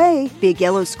go away. Big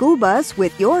Yellow School Bus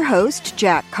with your host,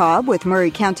 Jack Cobb with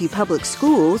Murray County Public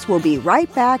Schools will be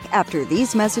right back after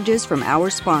these messages from our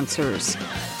sponsors.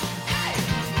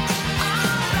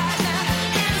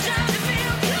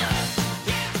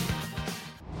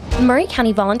 Murray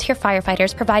County volunteer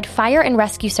firefighters provide fire and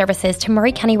rescue services to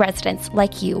Murray County residents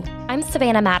like you. I'm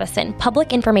Savannah Madison,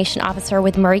 Public Information Officer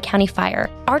with Murray County Fire.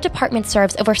 Our department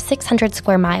serves over 600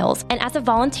 square miles, and as a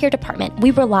volunteer department, we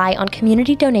rely on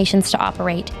community donations to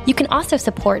operate. You can also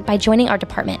support by joining our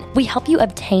department. We help you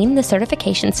obtain the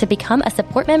certifications to become a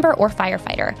support member or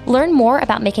firefighter. Learn more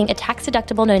about making a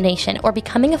tax-deductible donation or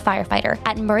becoming a firefighter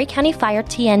at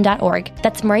murraycountyfiretn.org.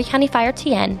 That's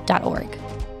murraycountyfiretn.org.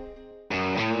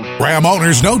 Ram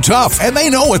owners know tough, and they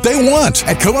know what they want.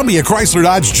 At Columbia Chrysler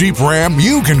Dodge Jeep Ram,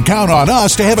 you can count on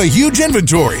us to have a huge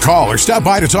inventory. Call or stop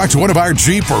by to talk to one of our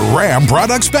Jeep or Ram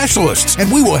product specialists,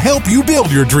 and we will help you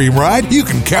build your dream ride. You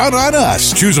can count on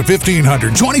us. Choose a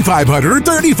 1500, 2500, or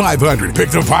 3500. Pick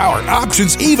the power,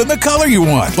 options, even the color you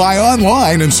want. Buy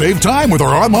online and save time with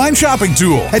our online shopping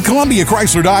tool. At Columbia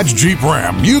Chrysler Dodge Jeep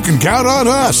Ram, you can count on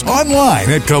us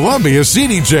online at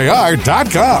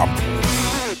ColumbiaCDJR.com.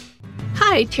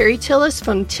 Hi, Terry Tillis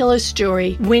from Tillis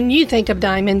Jewelry. When you think of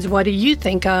diamonds, what do you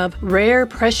think of? Rare,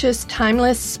 precious,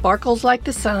 timeless, sparkles like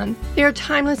the sun. They are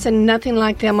timeless and nothing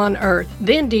like them on earth.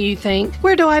 Then do you think,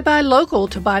 where do I buy local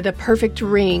to buy the perfect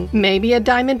ring? Maybe a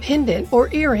diamond pendant or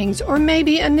earrings, or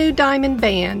maybe a new diamond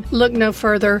band. Look no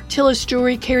further. Tillis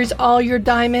Jewelry carries all your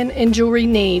diamond and jewelry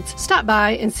needs. Stop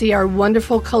by and see our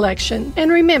wonderful collection.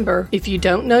 And remember, if you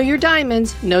don't know your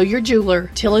diamonds, know your jeweler.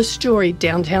 Tillis Jewelry,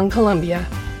 downtown Columbia.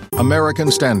 American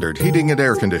Standard Heating and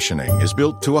Air Conditioning is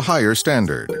built to a higher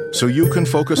standard, so you can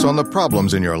focus on the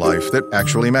problems in your life that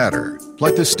actually matter,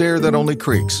 like the stair that only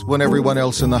creaks when everyone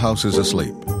else in the house is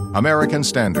asleep. American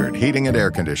Standard Heating and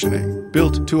Air Conditioning,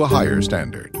 built to a higher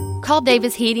standard. Call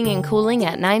Davis Heating and Cooling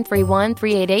at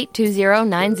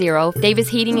 931-388-2090. Davis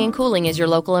Heating and Cooling is your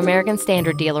local American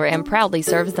Standard dealer and proudly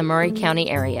serves the Maury County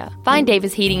area. Find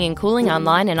Davis Heating and Cooling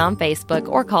online and on Facebook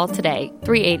or call today,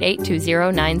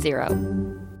 388-2090.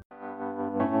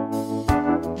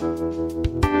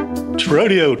 It's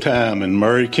rodeo time in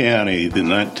Maury County, the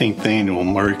 19th annual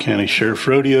Maury County Sheriff's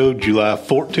Rodeo, July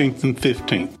 14th and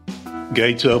 15th.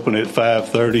 Gates open at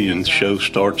 5:30 and the show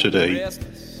starts at 8.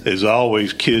 As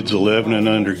always, kids 11 and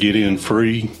under get in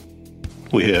free.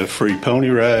 We have free pony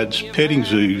rides, petting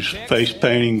zoos, face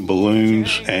painting,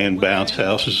 balloons, and bounce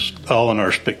houses, all in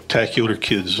our spectacular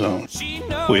kids zone.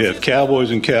 We have cowboys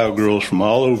and cowgirls from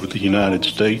all over the United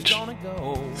States.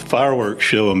 The fireworks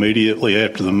show immediately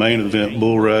after the main event,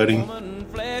 bull riding.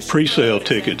 Pre-sale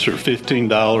tickets are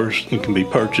 $15 and can be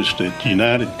purchased at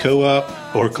United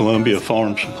Co-op or Columbia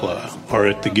Farm Supply, or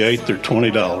at the gate they're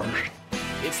 $20.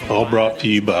 All brought to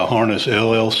you by Harness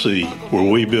LLC, where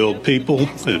we build people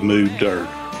that move dirt.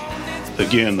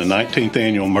 Again, the 19th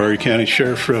annual Maury County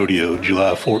Sheriff's Rodeo,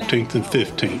 July 14th and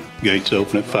 15th. Gates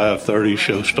open at 5:30,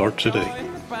 show starts at 8.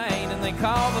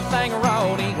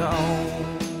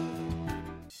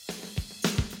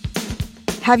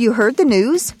 Have you heard the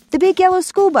news? The Big Yellow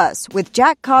School Bus with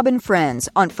Jack Cobb and Friends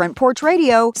on Front Porch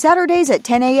Radio, Saturdays at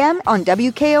 10 a.m. on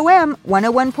WKOM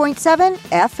 101.7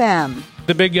 FM.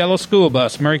 The Big Yellow School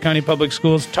Bus, Maury County Public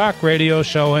Schools talk radio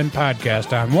show and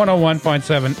podcast on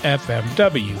 101.7 FM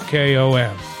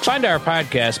WKOM. Find our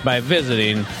podcast by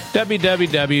visiting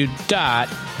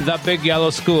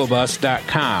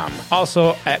www.thebigyellowschoolbus.com.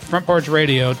 Also at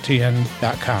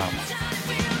frontporchradiotn.com.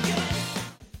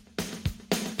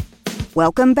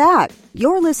 Welcome back.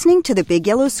 You're listening to the Big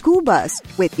Yellow School Bus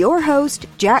with your host,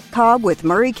 Jack Cobb with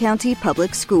Maury County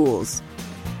Public Schools.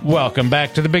 Welcome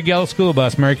back to the Big Yellow School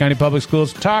Bus, Maury County Public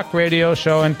Schools talk radio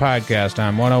show and podcast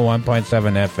on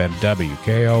 101.7 FM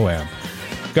WKOM.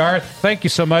 Garth, thank you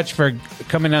so much for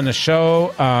coming on the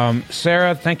show.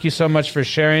 Sarah, thank you so much for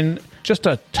sharing just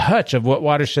a touch of what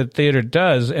Watershed Theater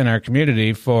does in our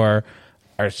community for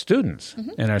our students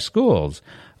in our schools.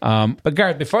 But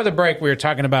Garth, before the break, we were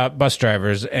talking about bus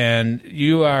drivers, and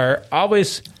you are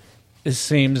always, it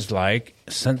seems like,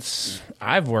 since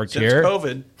I've worked here.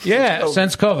 COVID. Yeah,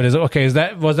 since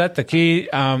COVID. Was that the key?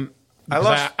 I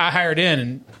hired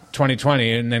in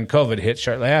 2020, and then COVID hit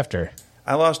shortly after.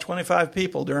 I lost 25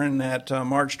 people during that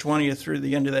March 20th through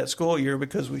the end of that school year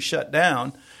because we shut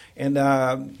down. And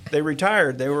they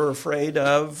retired. They were afraid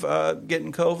of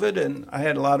getting COVID, and I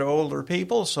had a lot of older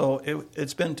people, so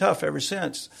it's been tough ever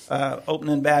since.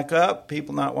 Opening back up,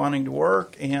 people not wanting to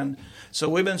work, and so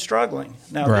we've been struggling.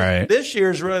 Now, this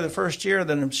year is really the first year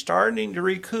that I'm starting to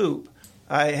recoup.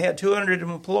 I had 200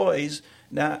 employees.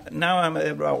 Now I'm at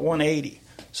about 180.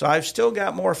 So I've still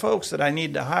got more folks that I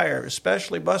need to hire,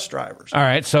 especially bus drivers. All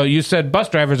right. So you said bus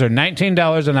drivers are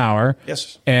 $19 an hour.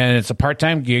 Yes. And it's a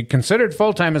part-time gig, considered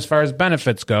full-time as far as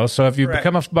benefits go. So if you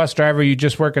become a bus driver, you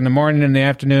just work in the morning and the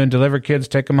afternoon, deliver kids,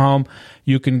 take them home.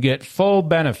 You can get full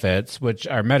benefits, which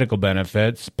are medical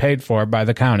benefits, paid for by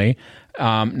the county,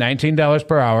 $19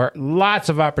 per hour. Lots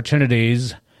of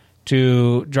opportunities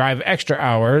to drive extra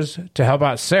hours to help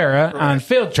out Sarah on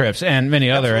field trips and many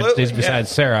other entities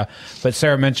besides Sarah. But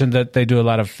Sarah mentioned that they do a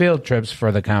lot of field trips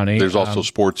for the county. There's also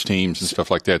sports teams and stuff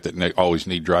like that always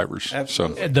need drivers.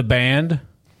 Absolutely. So the band.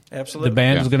 Absolutely. The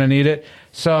band is going to need it.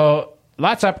 So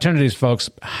lots of opportunities,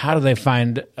 folks. How do they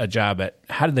find a job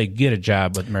how do they get a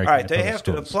job with Maury County Public Schools? They have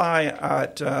to apply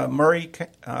at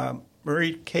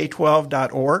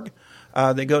mariek12.org.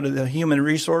 They go to the Human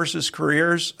Resources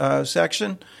Careers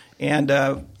section and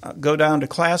go down to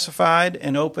classified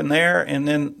and open there. And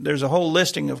then there's a whole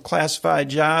listing of classified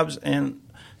jobs, and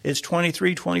it's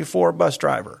 2324 bus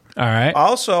driver. All right.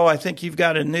 Also, I think you've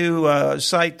got a new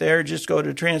site there. Just go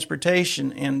to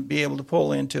transportation and be able to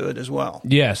pull into it as well.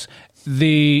 Yes.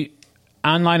 The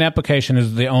online application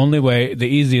is the only way, the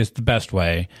easiest, the best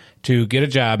way to get a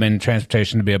job in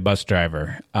transportation to be a bus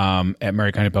driver at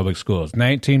Maury County Public Schools.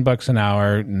 $19 an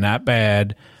hour, not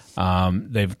bad.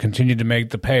 They've continued to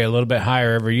make the pay a little bit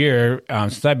higher every year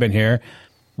since I've been here.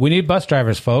 We need bus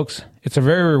drivers, folks. It's a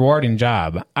very rewarding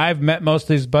job. I've met most of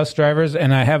these bus drivers,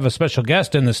 and I have a special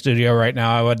guest in the studio right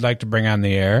now I would like to bring on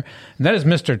the air, and that is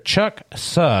Mr. Chuck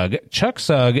Sugg. Chuck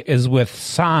Sugg is with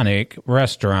Sonic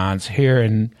Restaurants here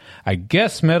in, I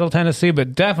guess, Middle Tennessee,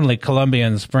 but definitely Columbia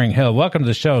and Spring Hill. Welcome to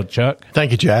the show, Chuck.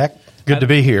 Thank you, Jack. Good to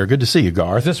be here. Good to see you,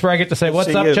 Garth. Is this where I get to say,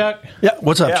 what's up, Chuck? Yeah,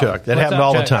 what's up, Chuck? That happened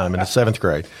all the time in the 7th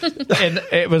grade. And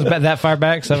it was that far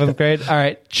back, 7th grade? All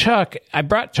right, Chuck, I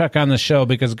brought Chuck on the show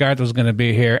because Garth was going to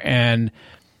be here, and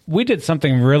we did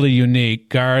something really unique,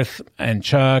 Garth and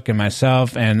Chuck and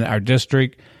myself and our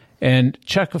district. And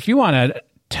Chuck, if you want to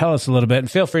tell us a little bit,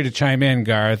 and feel free to chime in,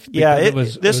 Garth. Yeah,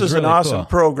 this is really an awesome cool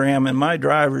program, and my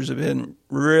drivers have been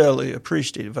really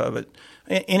appreciative of it.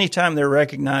 Anytime they're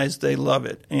recognized, they love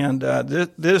it. And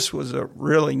this was a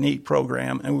really neat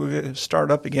program, and we're going to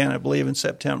start up again, I believe, in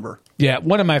September. Yeah,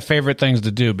 one of my favorite things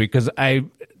to do because I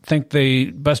think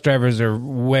the bus drivers are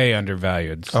way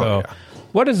undervalued. So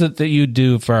what is it that you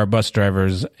do for our bus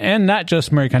drivers, and not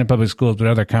just Maury County Public Schools, but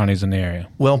other counties in the area?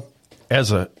 Well,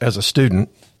 as a student,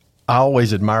 I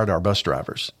always admired our bus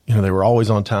drivers. You know, they were always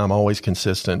on time, always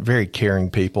consistent, very caring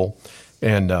people.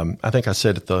 And I think I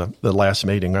said at the last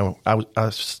meeting, I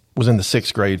was in the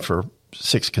 6th grade for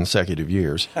 6 consecutive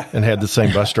years and had the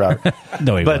same bus driver.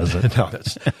 No, he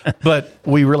wasn't. But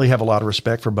we really have a lot of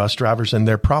respect for bus drivers, and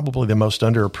they're probably the most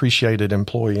underappreciated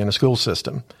employee in a school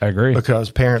system. I agree. Because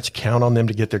parents count on them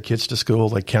to get their kids to school.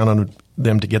 They count on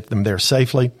them to get them there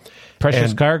safely.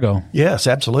 Precious cargo. Yes,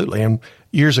 absolutely. And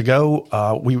years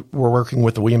ago, we were working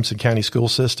with the Williamson County school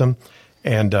system,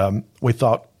 and we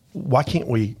thought, why can't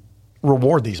we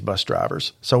reward these bus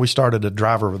drivers? So we started a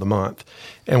driver of the month,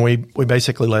 and we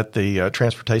basically let the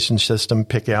transportation system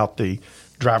pick out the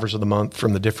drivers of the month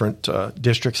from the different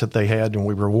districts that they had, and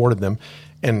we rewarded them.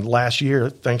 And last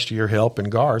year, thanks to your help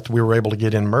and Garth, we were able to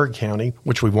get in Maury County,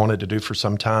 which we wanted to do for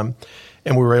some time,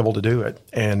 and we were able to do it.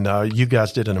 And you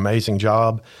guys did an amazing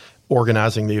job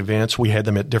organizing the events. We had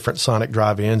them at different Sonic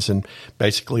drive-ins, and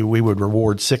basically we would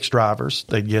reward 6 drivers.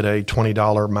 They'd get a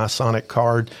 $20 My Sonic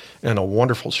card and a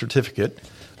wonderful certificate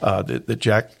that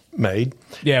Jack made.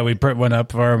 Yeah, we put one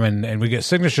up for them, and we get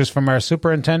signatures from our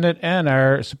superintendent and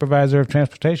our supervisor of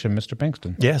transportation, Mr.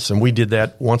 Pinkston. Yes, and we did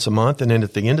that once a month, and then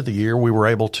at the end of the year, we were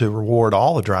able to reward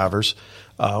all the drivers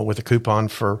with a coupon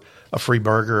for a free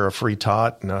burger, a free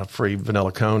tot, and a free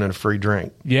vanilla cone, and a free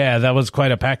drink. Yeah, that was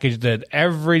quite a package that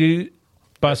every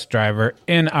bus driver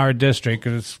in our district,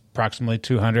 it's approximately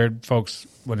 200 folks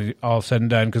when it all said and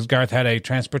done, because Garth had a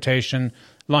transportation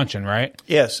luncheon, right?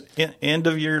 Yes, end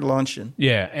of year luncheon.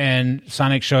 Yeah, and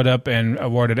Sonic showed up and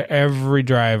awarded every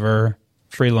driver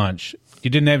free lunch. You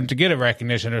didn't have to get a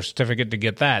recognition or certificate to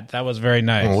get that. That was very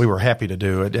nice. Well, we were happy to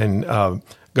do it. And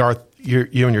Garth, you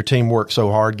and your team work so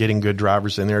hard getting good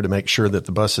drivers in there to make sure that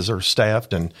the buses are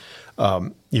staffed, and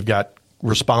you've got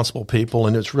responsible people,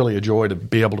 and it's really a joy to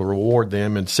be able to reward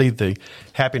them and see the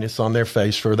happiness on their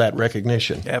face for that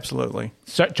recognition. Absolutely.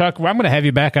 So, Chuck, I'm going to have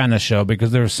you back on the show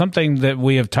because there's something that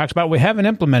we have talked about. We haven't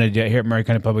implemented yet here at Maury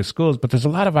County Public Schools, but there's a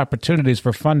lot of opportunities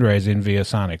for fundraising via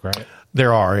Sonic, right?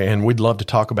 There are, and we'd love to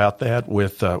talk about that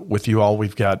with you all.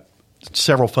 We've got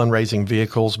several fundraising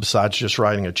vehicles besides just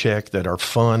writing a check that are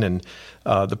fun, and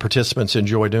the participants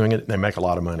enjoy doing it, and they make a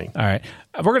lot of money. All right.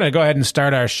 We're going to go ahead and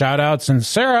start our shout-outs. And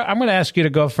Sarah, I'm going to ask you to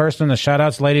go first on the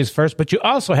shout-outs, ladies first, but you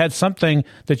also had something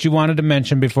that you wanted to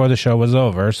mention before the show was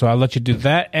over, so I'll let you do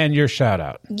that and your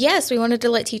shout-out. Yes, we wanted to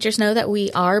let teachers know that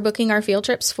we are booking our field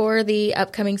trips for the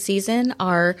upcoming season.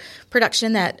 Our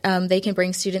production that they can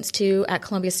bring students to at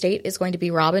Columbia State is going to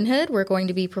be Robin Hood. We're going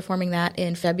to be performing that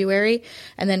in February,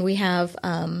 and then we have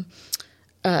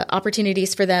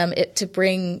opportunities for them to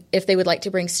bring, if they would like to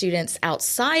bring students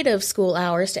outside of school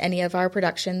hours to any of our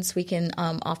productions. We can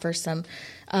offer some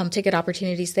ticket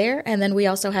opportunities there. And then we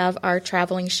also have our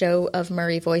traveling show of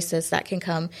Murray Voices that can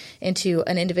come into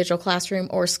an individual classroom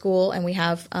or school. And we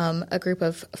have a group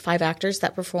of 5 actors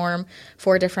that perform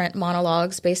 4 different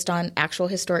monologues based on actual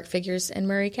historic figures in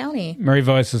Murray County. Murray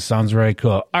Voices sounds very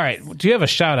cool. All right. Do you have a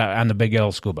shout out on the Big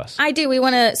Yellow School Bus? I do. We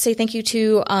want to say thank you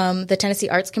to the Tennessee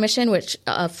Arts Commission, which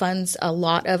funds a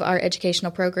lot of our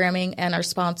educational programming, and our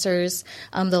sponsors,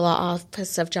 the Law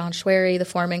Office of John Schwery, the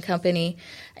Foreman Company,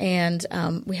 and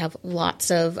we have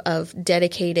lots of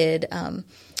dedicated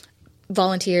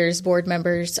volunteers, board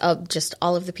members, just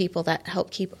all of the people that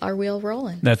help keep our wheel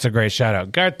rolling. That's a great shout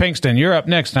out. Garth Pinkston, you're up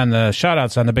next on the shout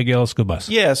outs on the Big Yellow School Bus.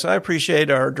 Yes, I appreciate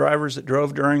our drivers that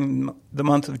drove during the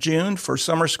month of June for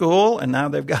summer school, and now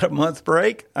they've got a month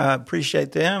break. I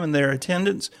appreciate them and their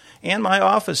attendance, and my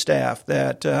office staff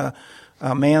that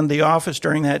manned the office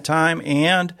during that time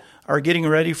and are getting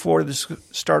ready for the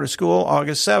start of school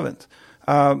August 7th.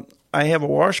 I have a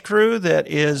wash crew that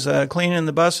is cleaning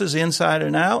the buses inside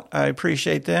and out. I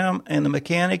appreciate them, and the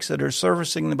mechanics that are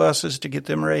servicing the buses to get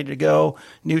them ready to go,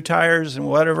 new tires and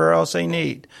whatever else they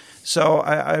need. So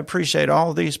I appreciate all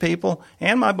of these people,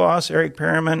 and my boss, Eric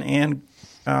Perriman, and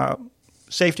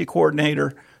safety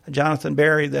coordinator, Jonathan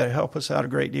Berry, that help us out a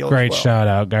great deal. Great as well. shout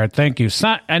out, Garth. Thank you.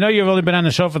 I know you've only been on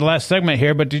the show for the last segment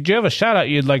here, but did you have a shout out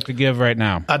you'd like to give right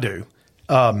now? I do.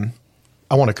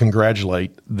 I want to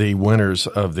congratulate the winners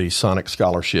of the Sonic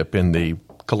Scholarship in the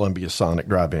Columbia Sonic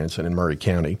Drive-Ins in Murray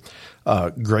County.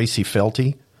 Gracie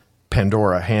Felty,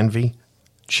 Pandora Hanvey,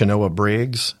 Chenoa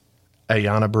Briggs,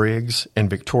 Ayana Briggs, and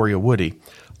Victoria Woody.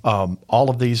 All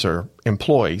of these are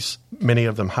employees, many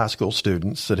of them high school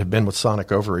students that have been with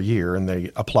Sonic over a year, and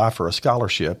they apply for a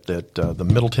scholarship that the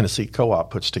Middle Tennessee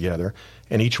Co-op puts together,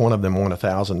 and each one of them won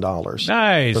 $1,000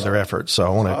 nice. for their efforts. So I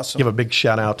want to give a big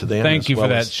shout-out to them. Thank you for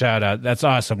that shout-out. That's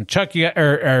awesome. Chuck, Coach, do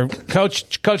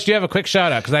you have a quick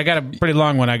shout-out? Because I got a pretty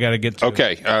long one I got to get to.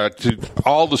 Okay. To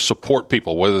all the support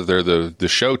people, whether they're the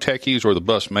show techies or the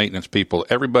bus maintenance people,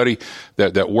 everybody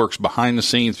that works behind the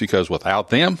scenes, because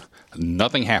without them,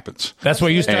 nothing happens. That's where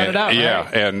you started out, right? Yeah,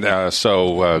 and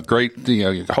so great.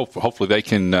 Hopefully they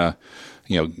can,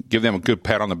 give them a good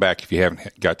pat on the back if you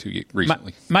haven't got to yet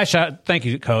recently. Thank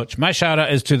you, Coach. My shout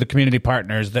out is to the community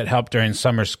partners that helped during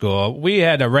summer school. We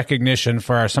had a recognition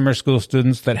for our summer school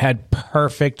students that had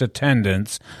perfect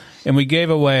attendance, and we gave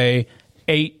away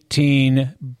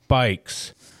 18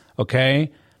 bikes.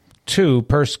 Okay, 2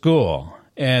 per school.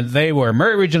 And they were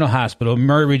Murray Regional Hospital,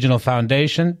 Murray Regional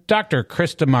Foundation, Dr.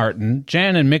 Krista Martin,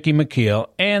 Jan and Mickey McKeel,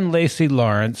 Ann Lacey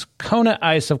Lawrence, Kona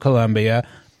Ice of Columbia,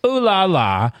 Ooh La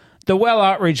La, the Well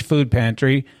Outreach Food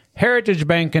Pantry, Heritage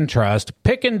Bank and Trust,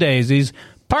 Pickin' Daisies,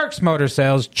 Parks Motor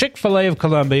Sales, Chick-fil-A of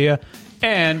Columbia,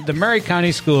 and the Murray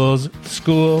County Schools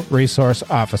School Resource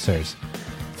Officers.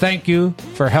 Thank you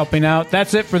for helping out.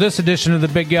 That's it for this edition of the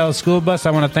Big Yellow School Bus.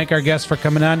 I want to thank our guests for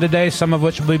coming on today, some of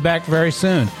which will be back very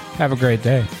soon. Have a great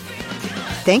day.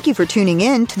 Thank you for tuning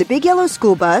in to the Big Yellow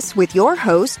School Bus with your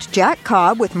host, Jack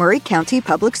Cobb with Murray County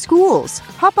Public Schools.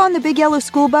 Hop on the Big Yellow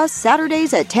School Bus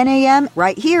Saturdays at 10 a.m.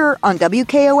 right here on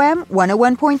WKOM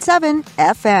 101.7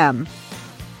 FM.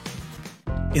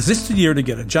 Is this the year to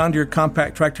get a John Deere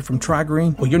compact tractor from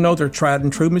Tri-Green? Well, you know they're tried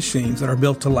and true machines that are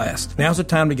built to last. Now's the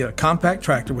time to get a compact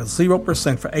tractor with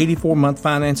 0% for 84-month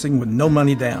financing with no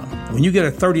money down. When you get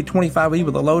a 3025E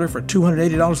with a loader for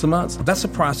 $280 a month, that's a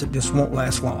price that just won't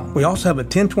last long. We also have a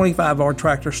 1025R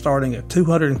tractor starting at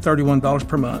 $231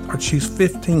 per month, or choose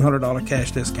 $1,500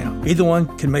 cash discount. Either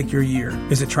one can make your year.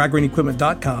 Visit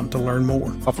TriGreenEquipment.com to learn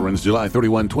more. Offer ends July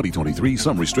 31, 2023.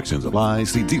 Some restrictions apply.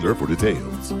 See dealer for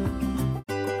details.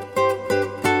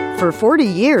 For 40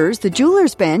 years, the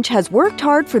Jeweler's Bench has worked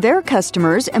hard for their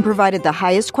customers and provided the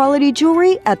highest quality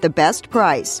jewelry at the best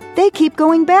price. They keep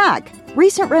going back.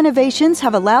 Recent renovations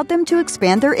have allowed them to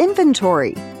expand their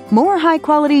inventory. More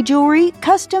high-quality jewelry,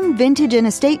 custom vintage and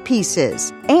estate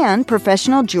pieces, and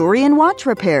professional jewelry and watch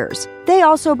repairs. They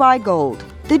also buy gold.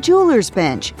 The Jeweler's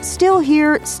Bench. Still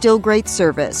here, still great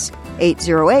service.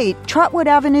 808 Trotwood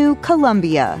Avenue,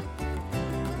 Columbia.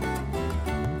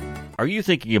 Are you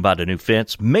thinking about a new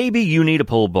fence? Maybe you need a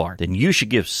pole barn. Then you should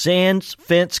give Sands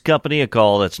Fence Company a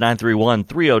call. That's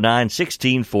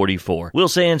 931-309-1644. Will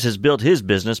Sands has built his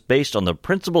business based on the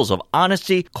principles of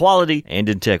honesty, quality, and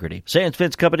integrity. Sands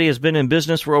Fence Company has been in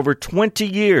business for over 20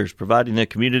 years, providing the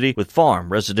community with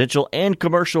farm, residential, and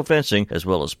commercial fencing, as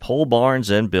well as pole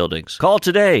barns and buildings. Call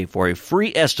today for a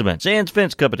free estimate. Sands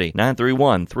Fence Company,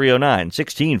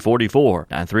 931-309-1644.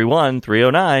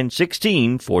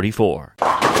 931-309-1644.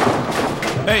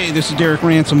 Hey, this is Derek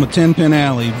Ransom with 10 Pin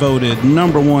Alley, voted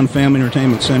 #1 family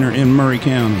entertainment center in Murray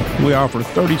County. We offer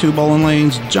 32 bowling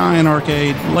lanes, giant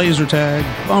arcade, laser tag,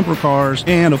 bumper cars,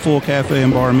 and a full cafe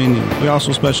and bar menu. We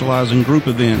also specialize in group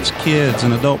events, kids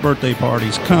and adult birthday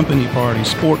parties, company parties,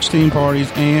 sports team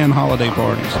parties, and holiday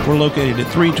parties. We're located at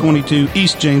 322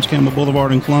 East James Campbell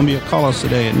Boulevard in Columbia. Call us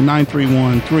today at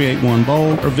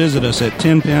 931-381-BOWL or visit us at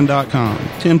 10pin.com.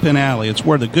 10 Pin Alley, it's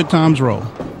where the good times roll.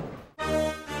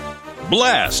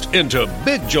 Blast into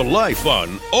big July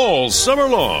fun all summer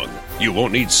long. You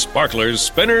won't need sparklers,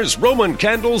 spinners, Roman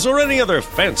candles, or any other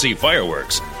fancy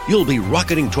fireworks. You'll be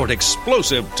rocketing toward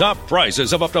explosive top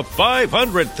prizes of up to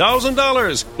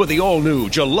 $500,000 with the all-new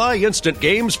July Instant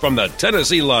Games from the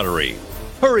Tennessee Lottery.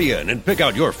 Hurry in and pick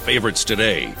out your favorites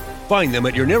today. Find them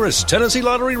at your nearest Tennessee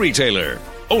Lottery retailer.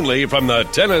 Only from the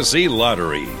Tennessee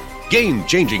Lottery.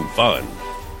 Game-changing fun.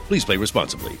 Please play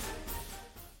responsibly.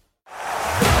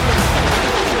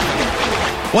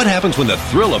 What happens when the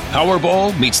thrill of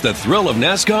Powerball meets the thrill of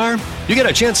NASCAR? You get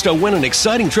a chance to win an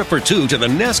exciting trip for two to the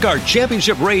NASCAR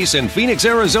Championship Race in Phoenix,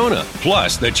 Arizona.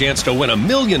 Plus, the chance to win $1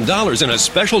 million in a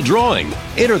special drawing.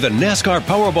 Enter the NASCAR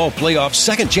Powerball Playoff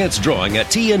Second Chance Drawing at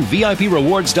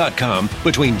TNVIPRewards.com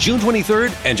between June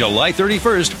 23rd and July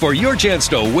 31st for your chance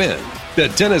to win. The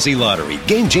Tennessee Lottery.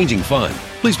 Game-changing fun.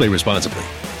 Please play responsibly.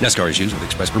 NASCAR is used with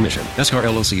express permission. NASCAR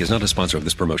LLC is not a sponsor of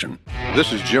this promotion.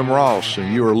 This is Jim Ross,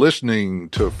 and you are listening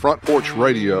to Front Porch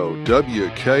Radio,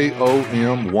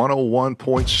 WKOM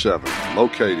 101.7,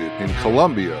 located in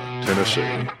Columbia,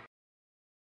 Tennessee.